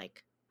this, and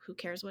like, who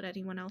cares what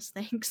anyone else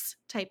thinks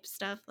type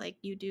stuff. Like,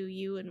 you do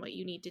you and what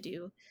you need to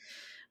do.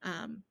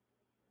 And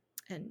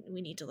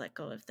we need to let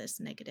go of this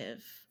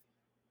negative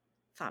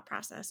thought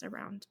process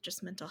around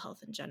just mental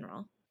health in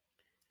general.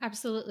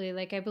 Absolutely.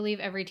 Like I believe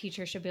every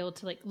teacher should be able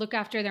to like look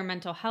after their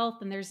mental health,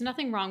 and there's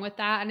nothing wrong with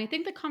that. And I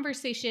think the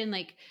conversation,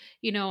 like,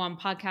 on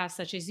podcasts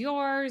such as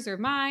yours or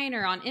mine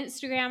or on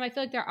Instagram, I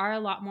feel like there are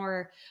a lot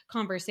more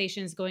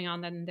conversations going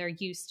on than there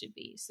used to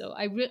be. So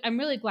I'm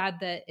really glad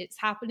that it's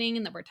happening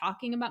and that we're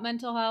talking about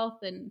mental health,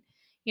 and,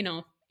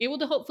 able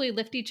to hopefully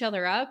lift each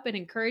other up and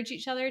encourage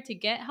each other to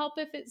get help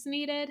if it's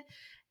needed.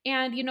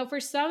 And,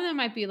 for some, that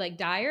might be like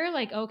dire,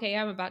 like, okay,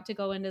 I'm about to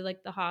go into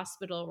like the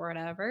hospital or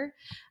whatever.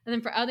 And then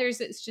for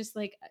others, it's just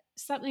like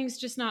something's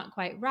just not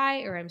quite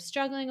right, or I'm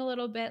struggling a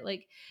little bit.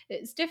 Like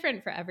it's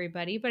different for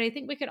everybody, but I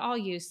think we could all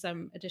use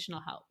some additional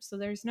help. So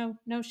there's no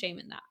shame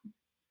in that.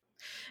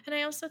 And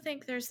I also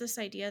think there's this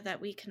idea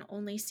that we can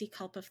only seek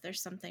help if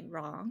there's something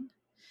wrong.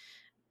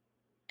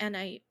 And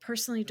I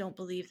personally don't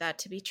believe that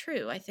to be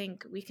true. I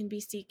think we can be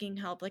seeking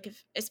help, like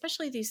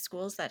especially these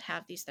schools that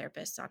have these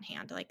therapists on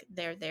hand, like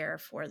they're there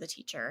for the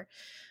teacher.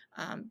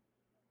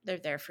 They're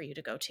there for you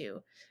to go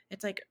to.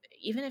 It's like,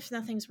 even if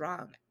nothing's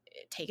wrong,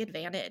 take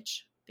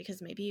advantage,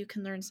 because maybe you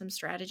can learn some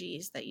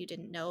strategies that you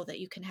didn't know that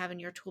you can have in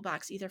your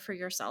toolbox, either for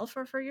yourself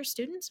or for your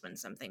students when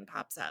something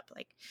pops up.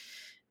 Like,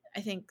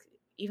 I think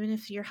even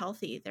if you're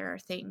healthy, there are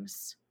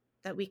things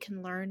that we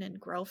can learn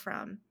and grow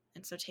from.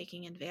 And so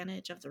taking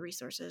advantage of the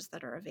resources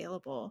that are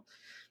available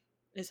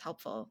is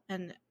helpful.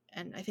 And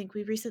I think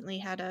we recently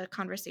had a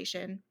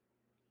conversation,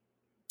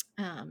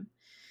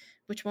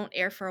 which won't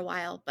air for a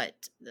while,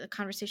 but the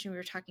conversation we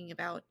were talking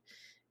about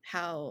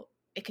how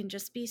it can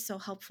just be so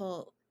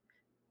helpful,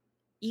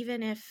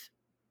 even if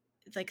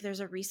like there's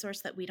a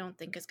resource that we don't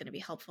think is going to be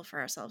helpful for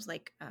ourselves,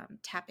 like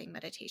tapping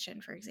meditation,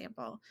 for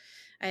example.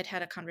 I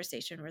had a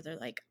conversation where they're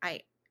like,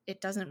 it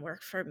doesn't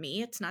work for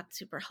me. It's not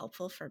super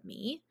helpful for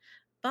me,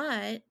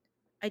 but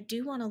I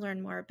do want to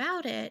learn more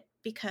about it,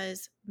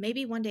 because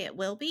maybe one day it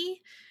will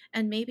be,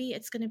 and maybe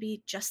it's going to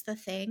be just the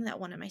thing that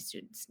one of my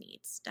students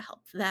needs to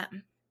help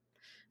them.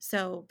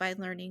 So by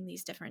learning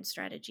these different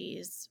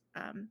strategies,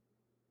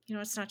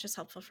 it's not just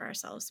helpful for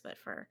ourselves, but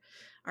for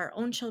our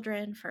own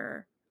children,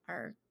 for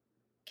our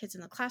kids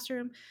in the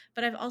classroom.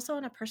 But I've also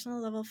on a personal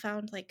level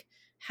found, like,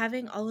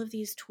 having all of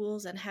these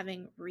tools and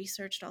having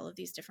researched all of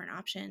these different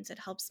options, it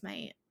helps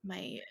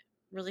my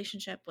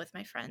relationship with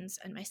my friends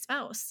and my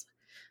spouse.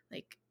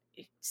 Like,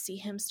 see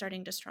him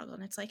starting to struggle,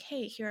 and it's like,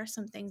 hey, here are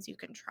some things you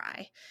can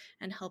try,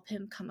 and help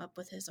him come up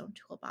with his own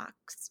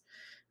toolbox.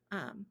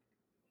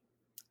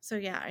 So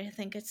yeah, I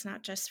think it's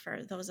not just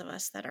for those of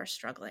us that are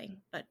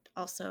struggling, but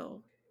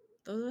also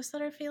those of us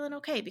that are feeling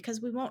okay, because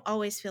we won't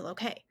always feel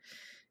okay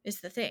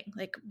is the thing.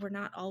 Like, we're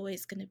not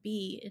always going to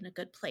be in a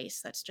good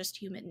place. That's just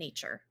human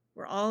nature.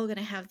 We're all going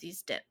to have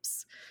these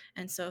dips.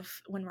 And so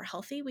when we're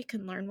healthy, we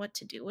can learn what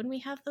to do when we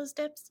have those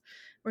dips.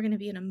 We're going to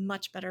be in a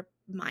much better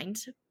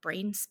mind,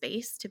 brain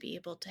space to be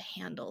able to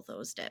handle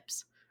those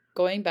dips.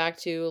 going back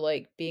to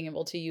like being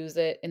able to use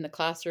it in the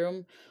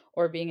classroom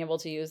or being able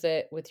to use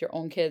it with your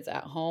own kids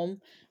at home.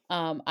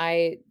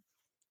 I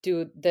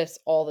do this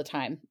all the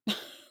time.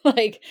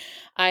 Like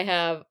I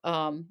have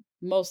I'm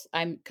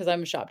because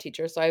I'm a shop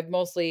teacher, so I have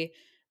mostly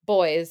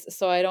boys,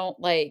 so I don't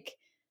like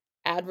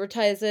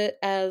advertise it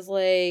as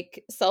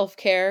like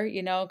self-care,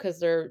 because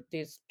they're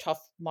these tough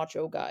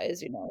macho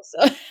guys,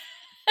 so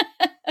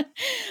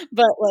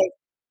but like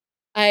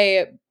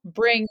I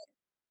bring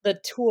the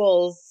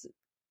tools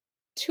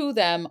to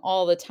them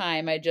all the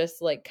time. I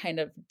just like kind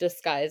of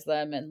disguise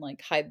them and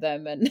like hide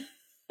them and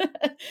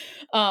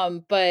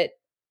but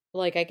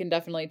like I can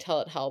definitely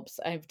tell it helps.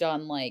 I've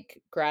done like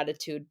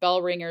gratitude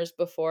bell ringers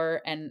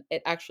before and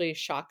it actually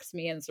shocks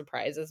me and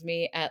surprises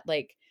me at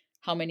like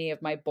how many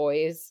of my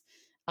boys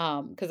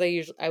because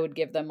I would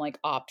give them like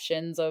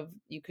options of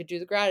you could do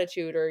the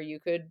gratitude or you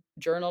could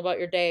journal about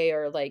your day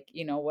or like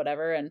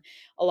whatever, and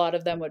a lot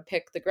of them would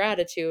pick the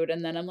gratitude,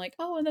 and then I'm like,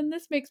 oh, and then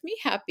this makes me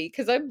happy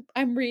because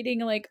I'm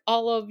reading like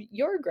all of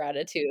your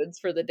gratitudes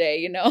for the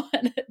day, and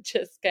it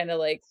just kind of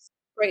like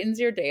brightens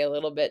your day a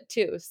little bit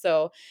too.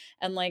 So,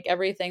 and like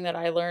everything that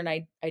I learn,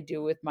 I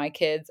do with my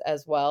kids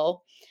as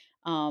well.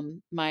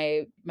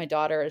 My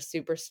daughter is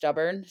super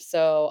stubborn,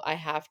 so I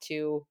have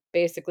to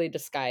basically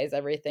disguise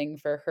everything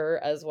for her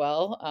as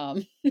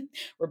well.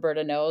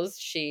 Roberta knows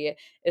she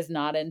is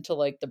not into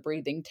like the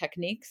breathing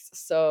techniques,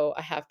 so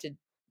I have to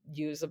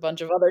use a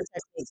bunch of other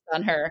techniques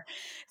on her.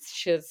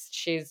 She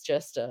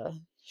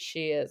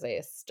is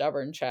a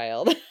stubborn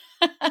child.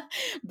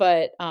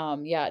 But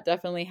yeah, it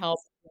definitely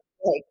helps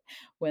like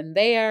when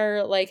they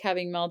are like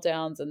having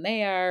meltdowns and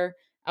they are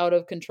out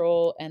of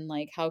control, and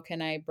like how can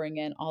I bring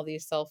in all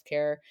these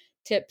self-care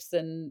tips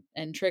and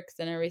tricks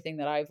and everything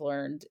that I've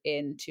learned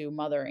into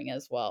mothering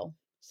as well.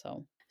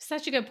 So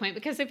Such a good point,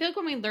 because I feel like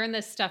when we learn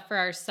this stuff for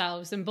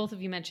ourselves, and both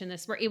of you mentioned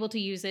this, we're able to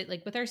use it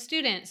like with our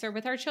students or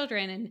with our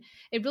children, and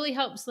it really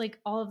helps like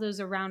all of those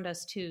around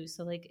us too.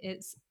 So like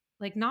it's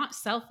like not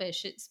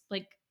selfish. It's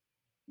like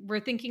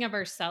we're thinking of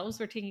ourselves,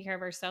 we're taking care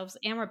of ourselves,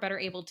 and we're better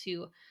able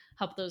to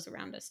help those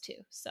around us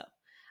too. So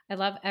I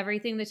love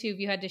everything the two of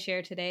you had to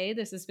share today.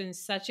 This has been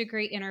such a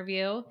great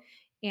interview,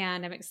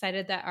 and I'm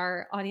excited that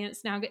our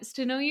audience now gets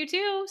to know you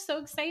too. So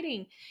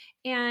exciting.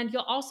 And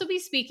you'll also be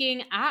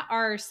speaking at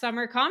our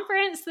summer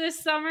conference this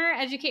summer,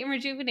 Educate and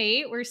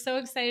Rejuvenate. We're so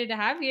excited to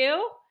have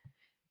you.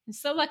 I'm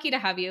so lucky to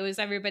have you, as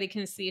everybody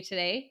can see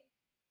today.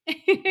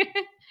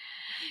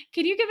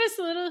 Can you give us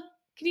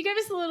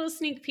a little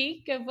sneak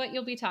peek of what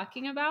you'll be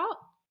talking about?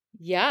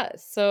 yeah,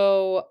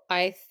 so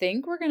I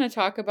think we're going to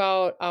talk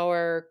about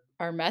our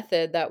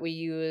method that we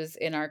use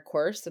in our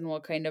course, and we'll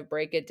kind of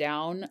break it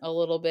down a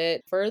little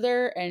bit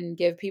further and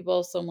give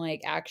people some like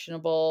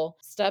actionable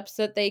steps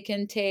that they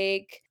can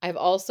take. I've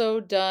also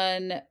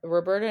done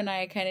Roberta and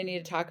I kind of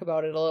need to talk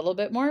about it a little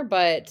bit more,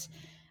 but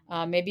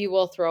maybe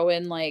we'll throw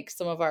in like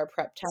some of our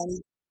prep time.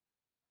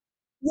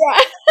 Yeah.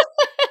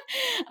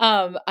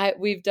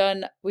 We've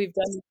done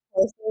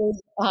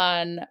courses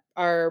on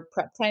our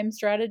prep time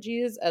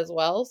strategies as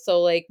well.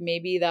 So like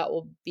maybe that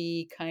will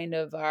be kind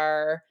of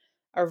our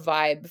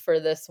vibe for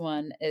this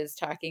one, is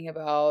talking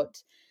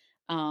about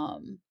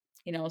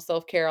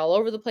self-care all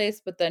over the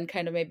place, but then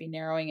kind of maybe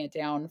narrowing it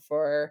down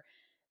for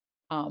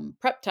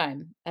prep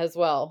time as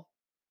well.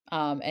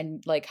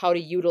 And like how to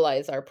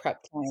utilize our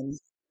prep time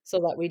so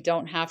that we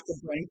don't have to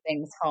bring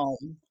things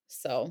home.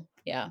 So,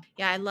 yeah.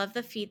 Yeah, I love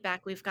the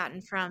feedback we've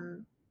gotten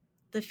from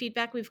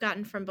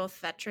both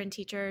veteran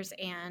teachers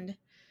and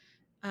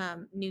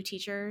new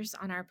teachers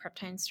on our prep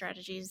time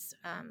strategies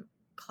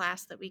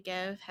class that we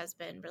give has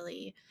been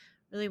really,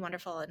 really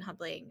wonderful and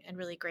humbling and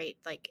really great.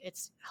 Like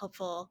it's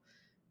helpful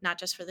not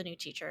just for the new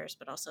teachers,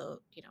 but also,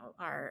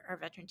 our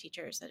veteran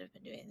teachers that have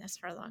been doing this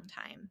for a long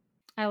time.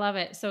 I love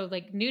it. So,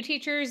 like new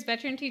teachers,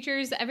 veteran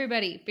teachers,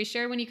 everybody, be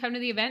sure when you come to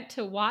the event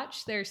to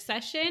watch their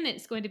session.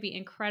 It's going to be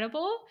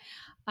incredible.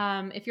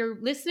 If you're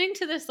listening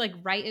to this like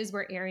right as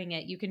we're airing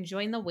it, you can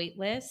join the wait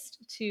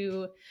list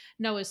to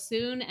know as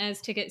soon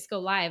as tickets go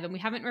live. And we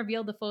haven't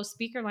revealed the full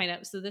speaker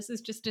lineup, so this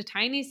is just a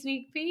tiny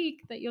sneak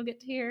peek that you'll get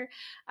to hear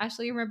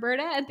Ashley and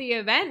Roberta at the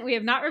event. We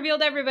have not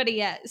revealed everybody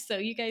yet, so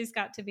you guys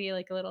got to be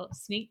like a little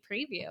sneak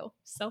preview.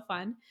 So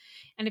fun.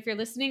 And if you're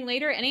listening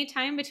later,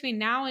 anytime between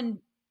now and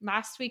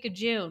last week of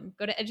June,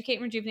 go to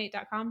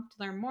educateandrejuvenate.com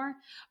to learn more.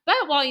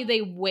 But while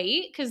they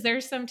wait, because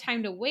there's some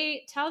time to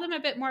wait, tell them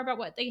a bit more about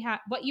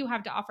what you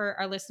have to offer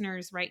our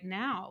listeners right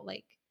now,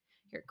 like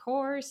your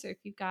course, or if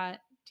you've got,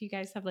 do you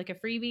guys have like a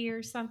freebie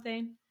or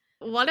something?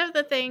 One of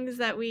the things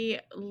that we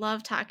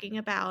love talking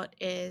about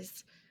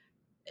is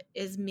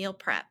meal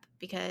prep,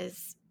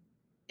 because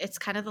it's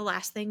kind of the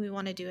last thing we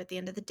want to do at the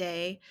end of the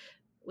day.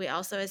 We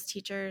also, as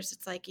teachers,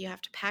 it's like you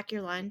have to pack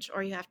your lunch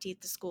or you have to eat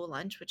the school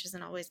lunch, which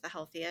isn't always the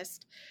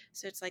healthiest.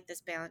 So it's like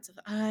this balance of,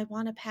 oh, I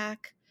want to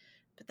pack,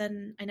 but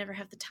then I never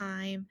have the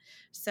time.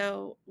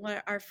 So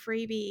what our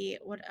freebie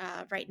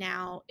right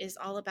now is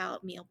all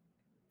about meal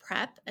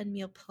prep and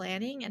meal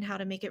planning and how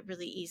to make it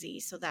really easy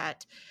so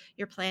that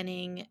you're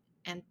planning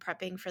and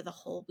prepping for the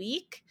whole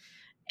week.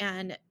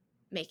 And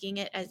making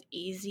it as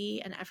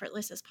easy and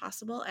effortless as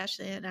possible.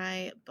 Ashley and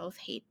I both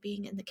hate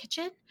being in the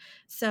kitchen.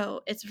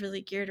 So it's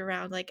really geared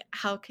around like,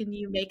 how can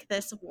you make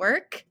this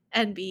work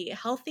and be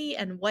healthy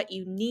and what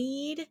you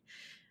need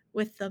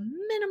with the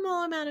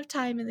minimal amount of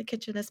time in the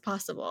kitchen as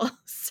possible.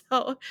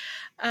 So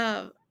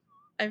um,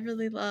 I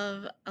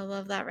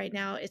love that right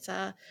now.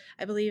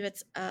 I believe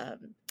it's a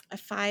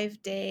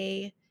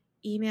 5-day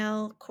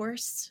email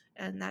course,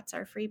 and that's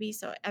our freebie.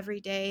 So every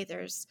day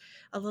there's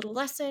a little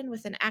lesson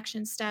with an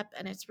action step,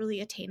 and it's really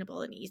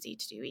attainable and easy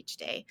to do each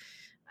day.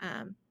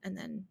 And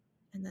then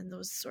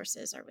those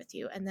sources are with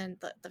you. And then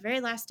the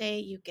very last day,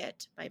 you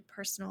get my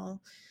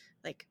personal,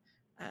 like,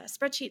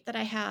 spreadsheet that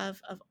I have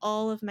of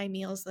all of my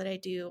meals that I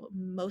do.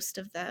 Most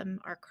of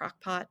them are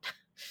crock pot.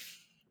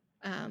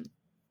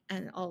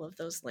 And all of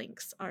those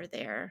links are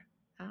there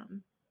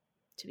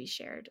to be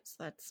shared.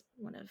 So that's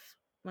one of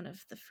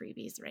the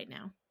freebies right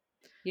now.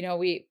 You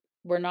know,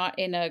 we're not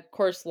in a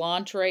course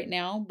launch right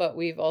now, but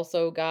we've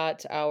also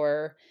got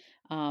our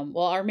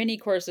our mini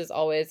course is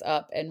always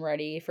up and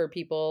ready for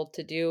people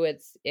to do.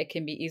 It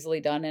can be easily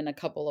done in a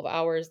couple of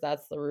hours.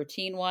 That's the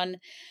routine one.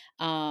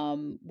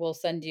 We'll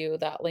send you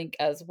that link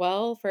as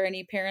well for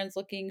any parents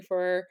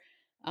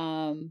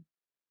um,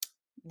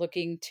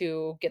 looking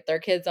to get their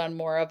kids on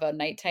more of a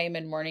nighttime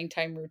and morning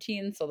time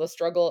routine. So the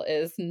struggle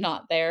is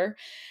not there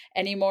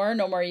anymore.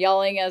 No more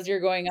yelling as you're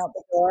going out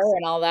the door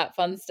and all that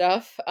fun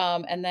stuff.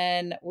 And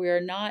then we're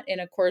not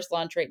in a course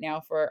launch right now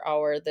for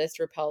our This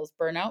Repels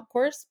Burnout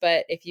course.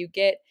 But if you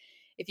get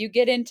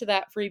into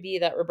that freebie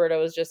that Roberta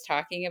was just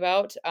talking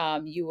about,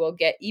 you will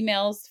get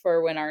emails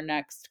for when our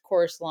next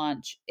course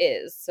launch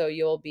is. So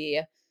you'll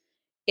be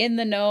in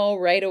the know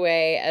right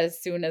away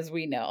as soon as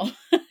we know.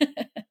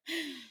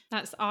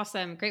 That's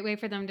awesome. Great way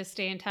for them to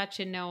stay in touch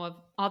and know of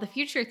all the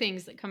future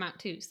things that come out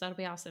too. So that'll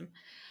be awesome.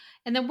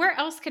 And then where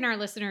else can our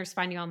listeners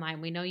find you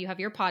online? We know you have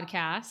your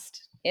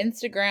podcast.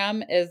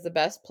 Instagram is the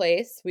best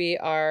place. We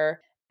are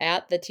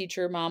at the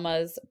Teacher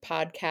Mamas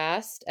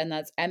podcast, and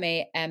that's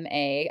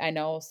MAMA. I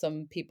know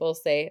some people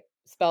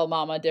spell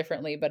mama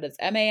differently, but it's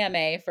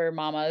MAMA for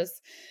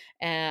mamas.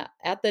 At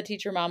the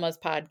Teacher Mamas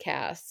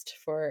podcast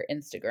for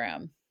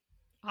Instagram.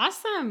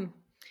 Awesome.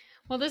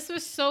 Well, this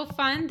was so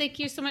fun. Thank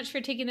you so much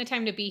for taking the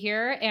time to be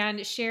here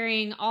and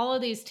sharing all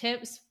of these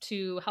tips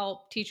to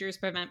help teachers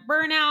prevent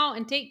burnout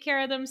and take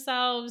care of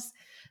themselves.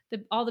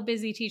 All the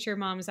busy teacher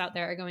moms out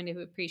there are going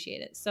to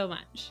appreciate it so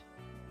much.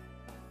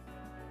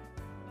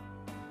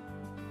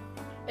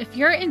 If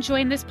you're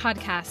enjoying this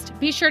podcast,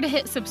 be sure to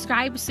hit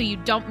subscribe so you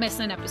don't miss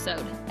an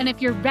episode. And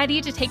if you're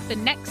ready to take the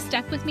next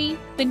step with me,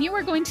 then you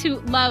are going to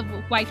love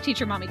Wife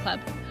Teacher Mommy Club.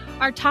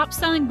 Our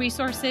top-selling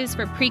resources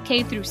for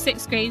pre-K through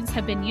 6th grades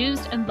have been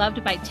used and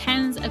loved by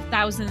tens of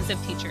thousands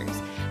of teachers.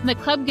 And the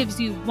club gives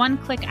you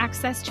one-click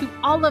access to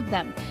all of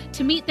them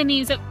to meet the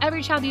needs of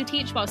every child you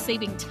teach while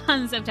saving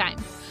tons of time.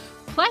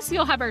 Plus,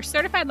 you'll have our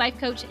certified life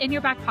coach in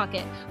your back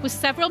pocket with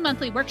several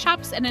monthly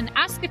workshops and an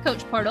Ask a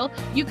Coach portal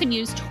you can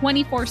use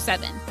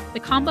 24/7. The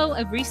combo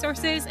of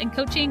resources and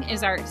coaching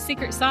is our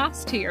secret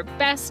sauce to your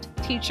best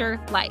teacher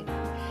life.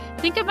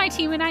 Think of my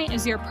team and I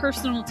as your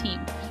personal team,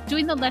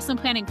 doing the lesson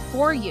planning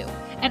for you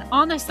and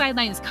on the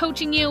sidelines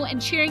coaching you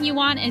and cheering you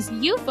on as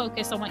you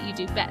focus on what you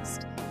do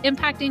best,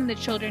 impacting the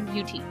children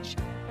you teach.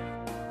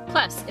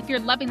 Plus, if you're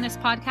loving this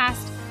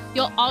podcast,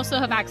 you'll also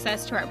have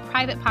access to our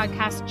private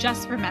podcast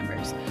just for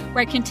members,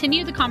 where I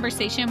continue the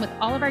conversation with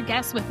all of our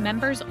guests with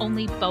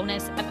members-only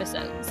bonus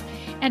episodes.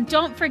 And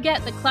don't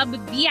forget the club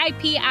with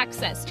VIP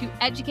access to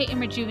Educate and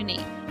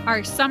Rejuvenate,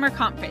 our summer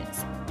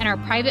conference, and our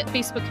private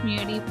Facebook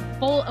community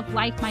full of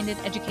like-minded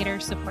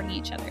educators supporting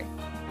each other.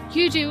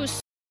 You do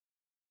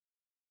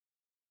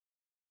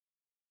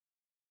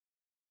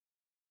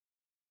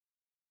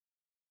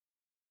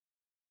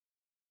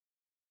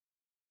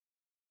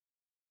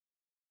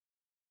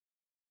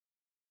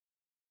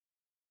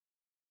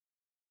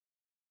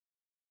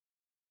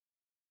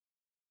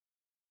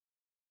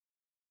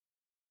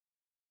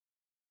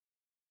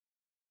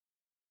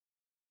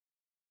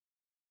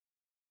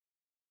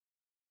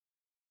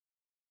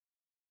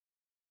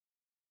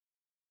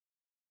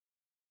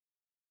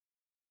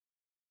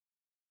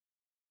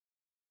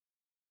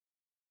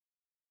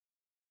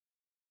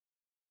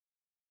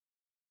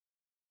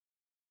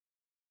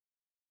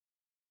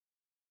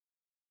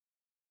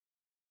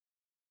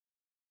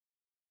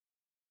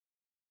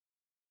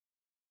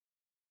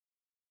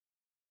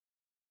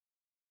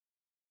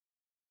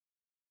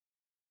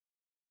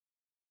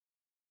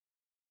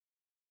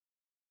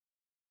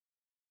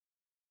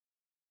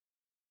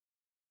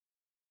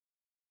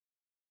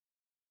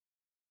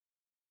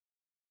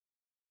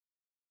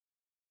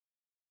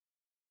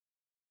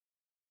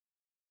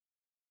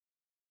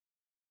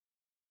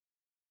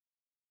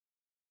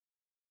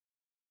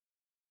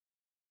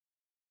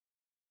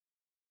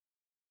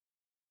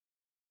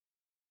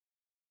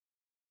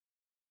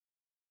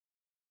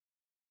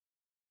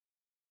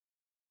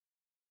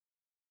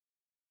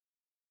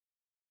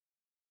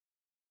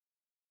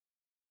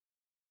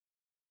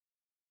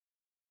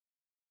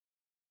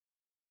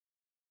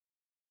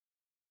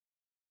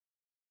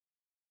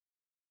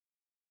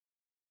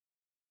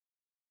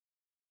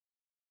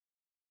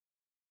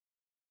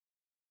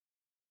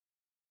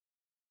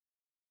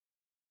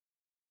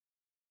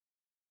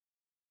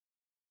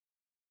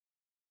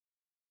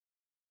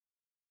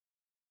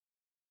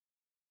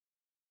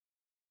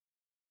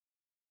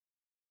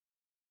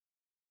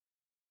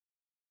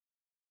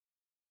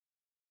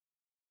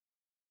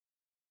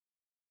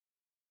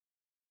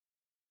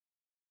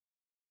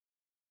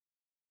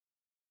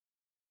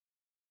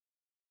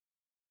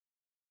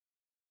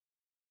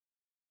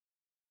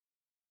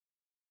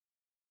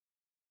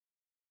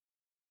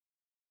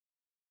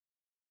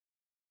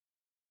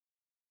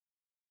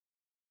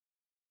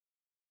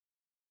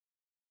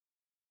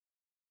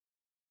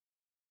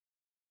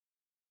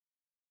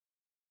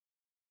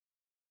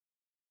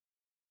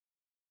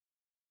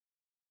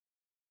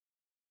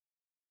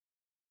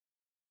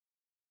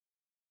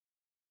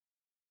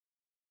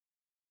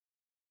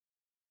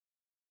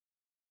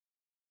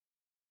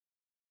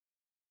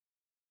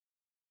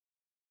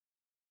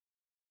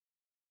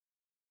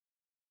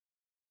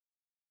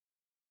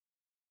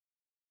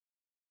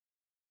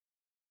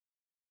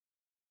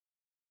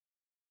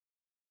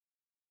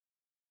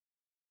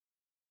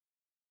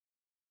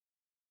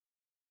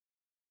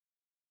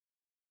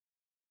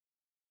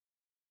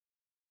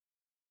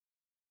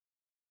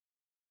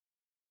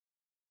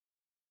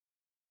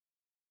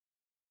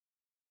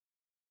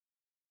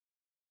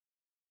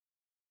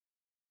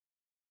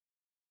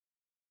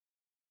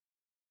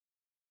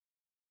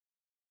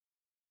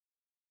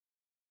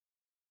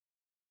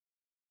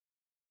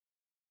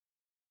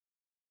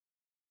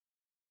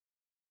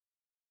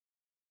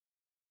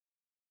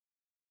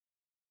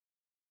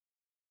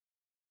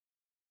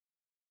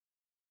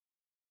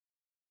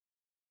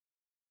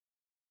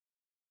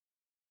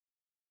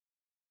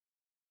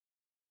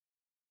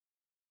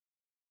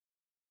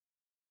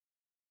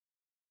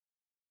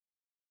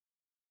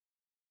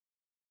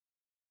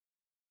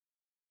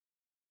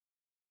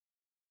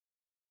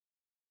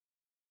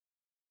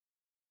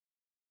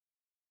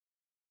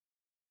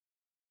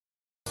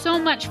so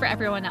much for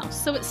everyone else,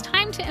 so it's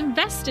time to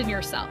invest in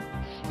yourself.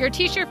 Your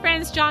teacher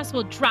friends' jaws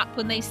will drop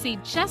when they see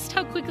just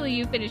how quickly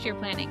you finish your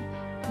planning.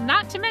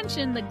 Not to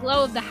mention the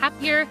glow of the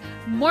happier,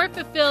 more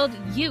fulfilled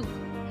you.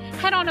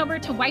 Head on over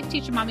to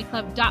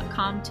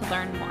wifeteachermommyclub.com to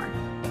learn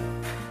more.